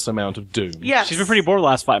tremendous amount of Doom. Yes. She's been pretty bored the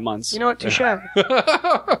last 5 months. You know what? Touche. I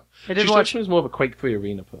did She watch. struck me as more of a Quake 3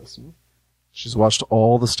 arena person. She's watched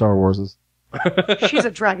all the Star Warses. She's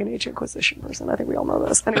a Dragon Age Inquisition person. I think we all know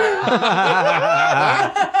this. Anyway.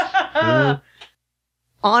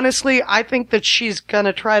 Honestly, I think that she's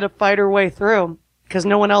gonna try to fight her way through, because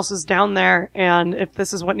no one else is down there, and if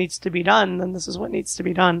this is what needs to be done, then this is what needs to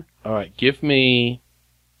be done. Alright, give me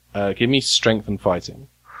strength and fighting.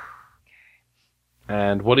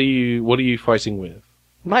 And what are you fighting with?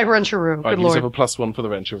 My Wrencheroo. Alright, Good you just have lord. a +1 for the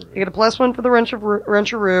Wrencheroo. I get a +1 for the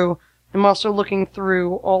Wrencheroo. I'm also looking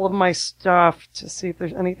through all of my stuff to see if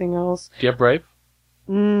there's anything else. Do you have Brave?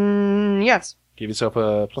 Yes. Give yourself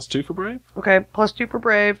a +2 for Brave? Okay, +2 for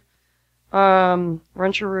Brave.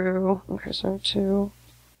 Wrencheroo. Okay, so 2.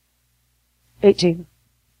 18.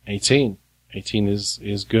 18. 18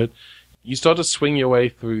 is good. You start to swing your way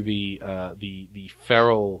through the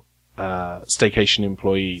feral, staycation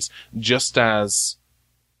employees, just as...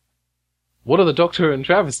 What are the Doctor and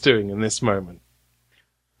Travis doing in this moment?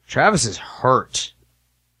 Travis is hurt.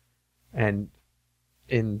 And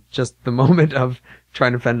in just the moment of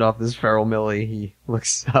trying to fend off this feral Millie, he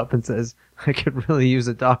looks up and says, I could really use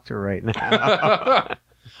a doctor right now.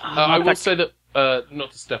 I will say that,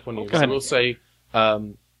 not to step on you, but I will say,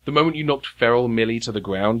 the moment you knocked feral Millie to the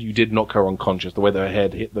ground, you did knock her unconscious, the way that her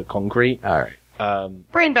head hit the concrete. All right.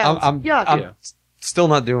 Brain bounce. I'm Yeah. still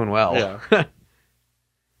not doing well. Yeah.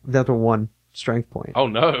 Down to 1 strength point. Oh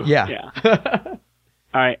no. Yeah. Yeah.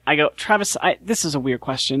 All right, I go, Travis, this is a weird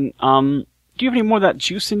question. Do you have any more of that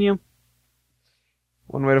juice in you?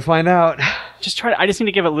 One way to find out. I just need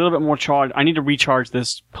to give it a little bit more charge. I need to recharge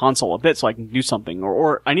this console a bit so I can do something.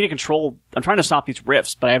 Or I need to control, I'm trying to stop these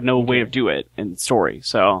rifts, but I have no way to do it in story,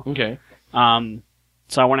 so. Okay.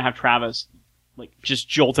 So I want to have Travis, just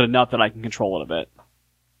jolted enough that I can control it a bit.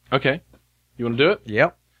 Okay. You want to do it?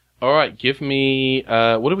 Yep. Alright, give me,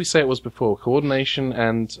 what did we say it was before? Coordination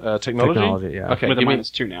and, technology? Technology, yeah. Okay, With a give me...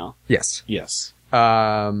 -2 now. Yes. Yes.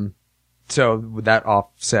 So would that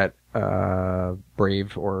offset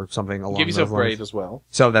Brave or something along Give yourself those lines? Brave as well.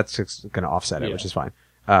 So that's going to offset it, Yeah. which is fine.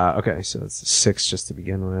 Okay, so that's 6 just to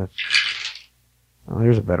begin with. Oh,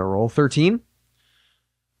 there's a better roll. 13?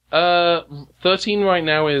 13 right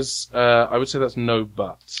now is, I would say that's no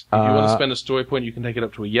but. If you want to spend a story point, you can take it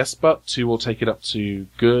up to a yes but. 2 will take it up to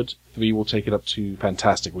good. 3 will take it up to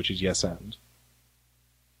fantastic, which is yes and.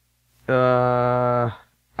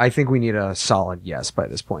 I think we need a solid yes by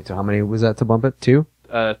this point. So how many was that to bump it? 2?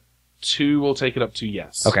 2 will take it up to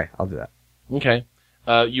yes. Okay, I'll do that. Okay.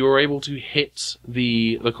 You were able to hit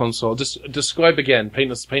the console. Describe again.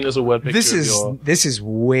 Paint us a word picture. This is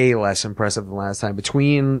way less impressive than last time.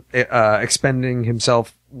 Between expending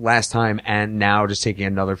himself last time and now just taking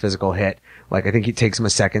another physical hit. Like, I think it takes him a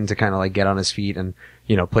second to kind of like get on his feet and,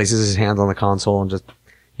 places his hands on the console and just,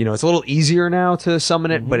 it's a little easier now to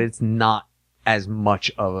summon it, but it's not as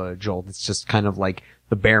much of a jolt. It's just kind of like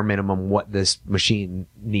the bare minimum what this machine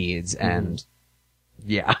needs. And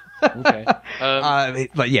yeah. Okay.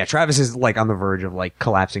 But yeah, Travis is like on the verge of like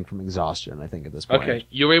collapsing from exhaustion, I think, at this point. Okay,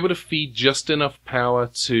 you're able to feed just enough power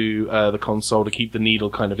to the console to keep the needle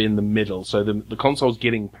kind of in the middle, so the console's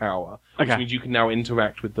getting power, which means you can now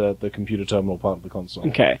interact with the computer terminal part of the console.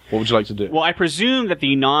 Okay. What would you like to do? Well, I presume that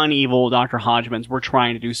the non-evil Dr. Hodgmans were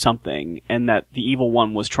trying to do something, and that the evil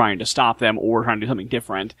one was trying to stop them or trying to do something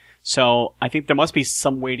different. So I think there must be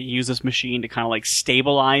some way to use this machine to kind of like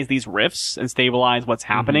stabilize these rifts and stabilize what's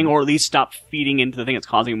happening, or at least stop feeding into the thing that's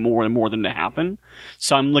causing more and more of them to happen.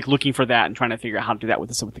 So I'm like looking for that and trying to figure out how to do that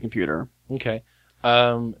with the computer. Okay.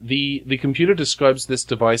 The computer describes this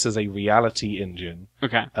device as a reality engine.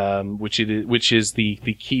 Okay. Which is the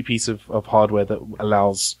key piece of hardware that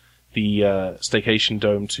allows the Staycation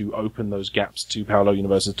Dome to open those gaps to parallel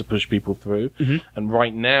universes to push people through. And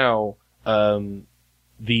right now,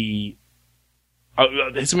 there's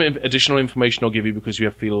some additional information I'll give you because you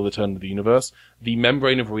have Feel of the Turn of the Universe. The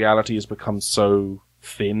membrane of reality has become so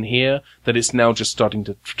thin here that it's now just starting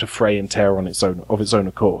to fray and tear on its own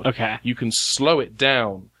accord. Okay. You can slow it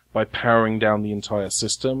down by powering down the entire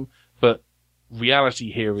system, but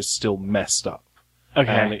reality here is still messed up.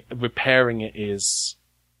 Okay. And repairing it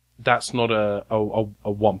that's not a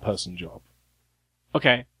one-person job.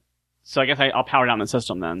 Okay. So I guess I'll power down the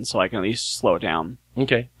system then, so I can at least slow it down.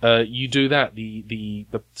 Okay. You do that. The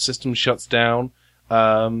system shuts down,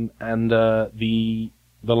 and the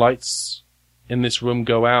lights in this room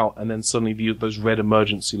go out, and then suddenly those red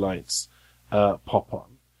emergency lights pop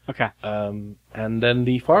on. Okay. And then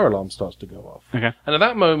the fire alarm starts to go off. Okay. And at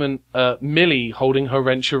that moment, Millie, holding her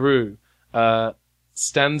wrencheroo,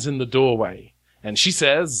 stands in the doorway, and she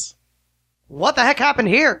says, What the heck happened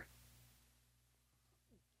here?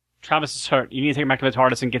 Travis is hurt. You need to take him back to the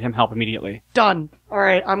TARDIS and get him help immediately. Done. All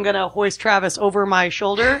right, I'm gonna hoist Travis over my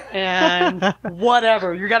shoulder and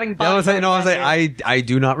whatever. You're getting bodyguarded. I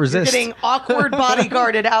do not You're resist. getting awkward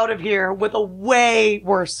bodyguarded out of here with a way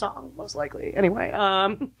worse song, most likely. Anyway,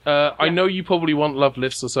 I know you probably want Love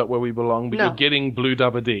Lifts Us Up Where We Belong, but No. you're getting Blue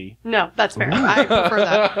Dubba D. no, that's fair. I prefer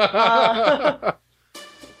that.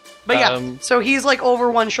 But yeah, so he's like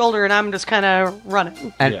over one shoulder and I'm just kind of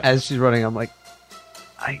running. And Yeah. as she's running, I'm like,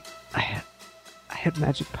 I had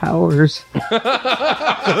magic powers.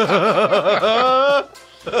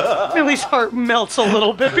 Millie's heart melts a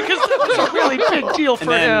little bit because that was a really big deal for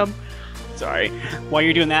then- him. Sorry. While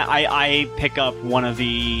you're doing that, I pick up one of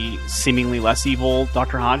the seemingly less evil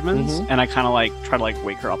Dr. Hodgmans, and I kind of like try to like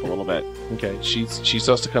wake her up a little bit. Okay, she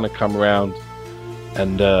starts to kind of come around,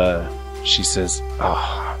 and she says,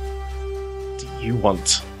 what do you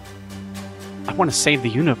want? I want to save the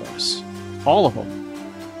universe. All of them.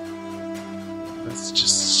 That's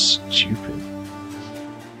just stupid.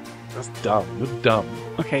 That's dumb. You're dumb.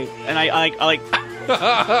 Okay, and I like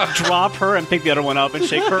drop her and pick the other one up and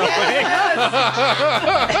shake her away.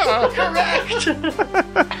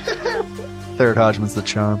 Third Hodgman's the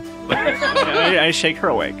charm. I shake her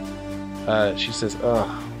awake. She says,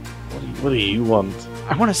 what do you want?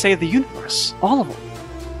 I want to save the universe. All of them.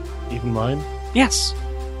 Even mine? Yes.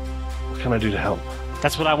 What can I do to help?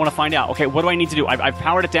 That's what I want to find out. Okay, what do I need to do? I've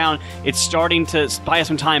powered it down. It's starting to buy us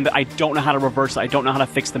some time, but I don't know how to reverse it. I don't know how to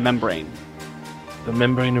fix the membrane. The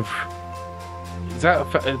membrane of... Is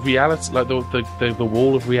that a reality? Like the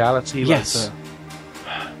wall of reality? Yes.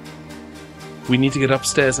 Like we need to get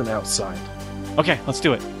upstairs and outside. Okay, let's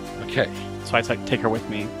do it. Okay. So I take her with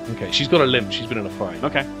me. Okay, she's got a limp. She's been in a fight.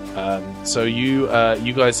 Okay. So you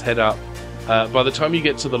guys head up. By the time you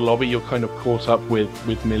get to the lobby, you're kind of caught up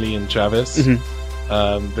with Millie and Travis.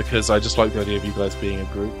 Because I just like the idea of you guys being a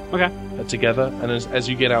group together. And as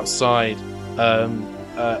you get outside,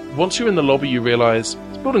 once you're in the lobby, you realize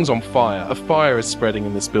this building's on fire. A fire is spreading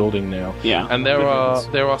in this building now. Yeah. And there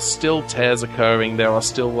are still tears occurring. There are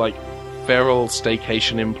still like feral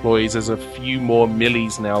Staycation employees. There's a few more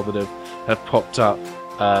Millies now that have popped up.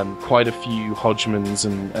 Quite a few Hodgmans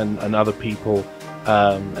and other people.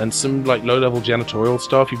 And some like low-level janitorial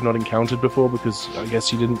staff you've not encountered before because I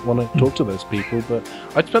guess you didn't want to talk to those people. But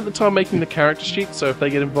I spent the time making the character sheet, so if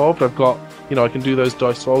they get involved, I've got, I can do those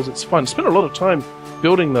dice rolls. It's fun. I spent a lot of time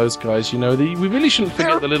building those guys, we really shouldn't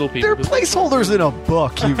forget the little people. They're placeholders in a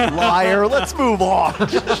book, you liar. Let's move on.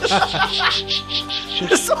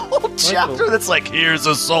 This whole chapter that's like, here's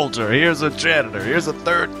a soldier, here's a janitor, here's a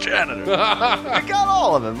third janitor. I got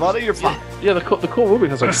all of them, buddy. You're fine. Yeah, the core rubric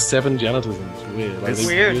has like 7 janitors in it. It's weird. It's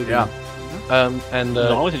weird. Yeah. And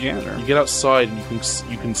There's always a janitor. you get outside and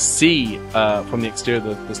you can see from the exterior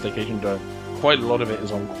of the staycation dome, quite a lot of it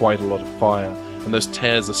is on quite a lot of fire, and those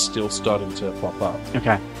tears are still starting to pop up.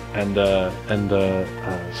 Okay. And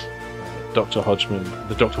Dr. Hodgman,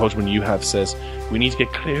 the Dr. Hodgman you have says, we need to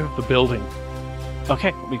get clear of the building.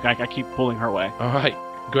 Okay. I keep pulling her away. All right,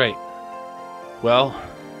 great. Well,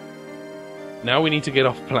 now we need to get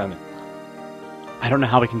off planet. I don't know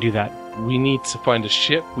how we can do that. We need to find a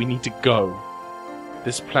ship. We need to go.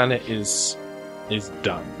 This planet is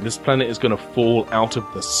done. This planet is going to fall out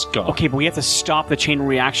of the sky. Okay, but we have to stop the chain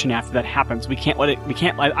reaction after that happens. We can't let it.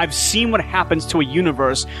 I've seen what happens to a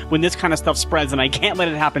universe when this kind of stuff spreads, and I can't let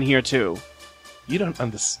it happen here too. You don't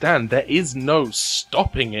understand. There is no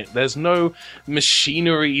stopping it. There's no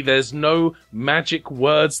machinery. There's no magic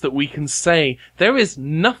words that we can say. There is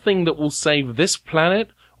nothing that will save this planet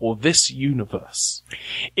or this universe.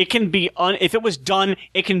 It can be if it was done,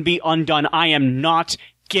 it can be undone. I am not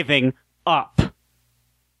giving up.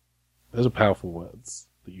 Those are powerful words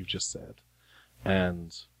that you've just said.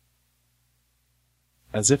 And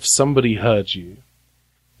as if somebody heard you,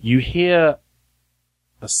 you hear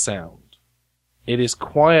a sound. It is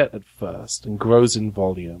quiet at first and grows in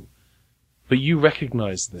volume, but you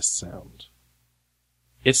recognize this sound.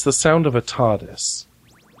 It's the sound of a TARDIS.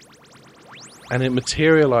 And it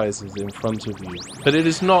materializes in front of you. But it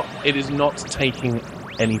is not taking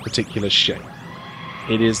any particular shape.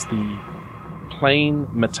 It is the plain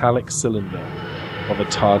metallic cylinder of a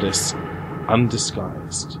TARDIS,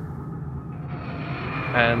 undisguised.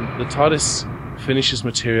 And the TARDIS finishes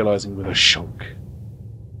materializing with a shock.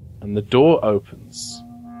 And the door opens.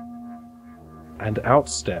 And out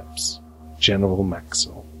steps General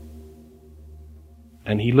Maxwell.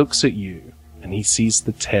 And he looks at you, and he sees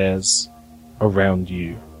the tears around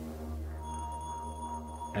you.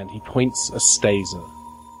 And he points a staser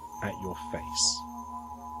at your face.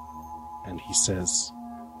 And he says,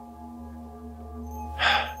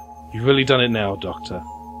 "You've really done it now, Doctor.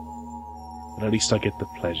 But at least I get the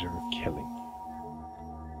pleasure of killing you."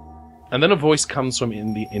 And then a voice comes from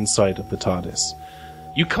the inside of the TARDIS.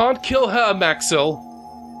 "You can't kill her, Maxwell.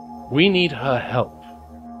 We need her help."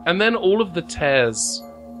 And then all of the tears,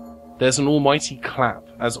 there's an almighty clap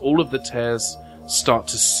as all of the tears start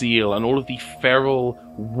to seal and all of the feral,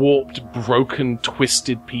 warped, broken,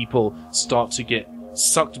 twisted people start to get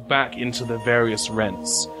sucked back into the various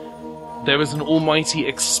rents. There is an almighty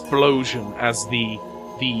explosion as the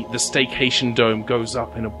staycation dome goes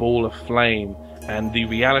up in a ball of flame and the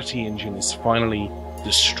reality engine is finally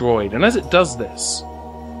destroyed. And as it does this,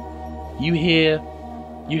 you hear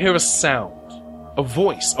a sound, a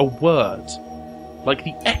voice, a word, like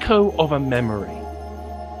the echo of a memory.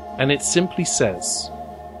 And it simply says,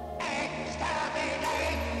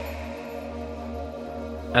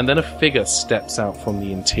 and then a figure steps out from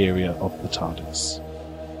the interior of the TARDIS,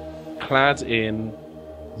 clad in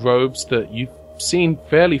robes that you've seen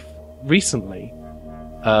fairly recently.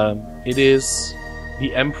 It is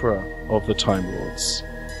the Emperor of the Time Lords.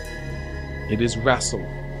 It is Rassel.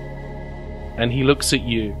 And he looks at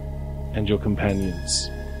you and your companions,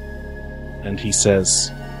 and he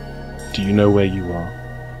says, "Do you know where you are?"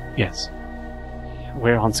 Yes.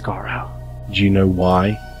 We're on Skaro. Do you know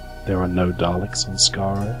why there are no Daleks on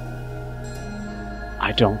Skaro?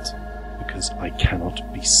 I don't. Because I cannot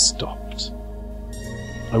be stopped.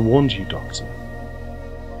 I warned you, Doctor.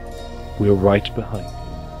 We're right behind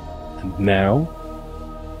you. And now,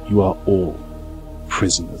 you are all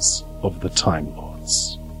prisoners of the Time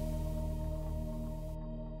Lords.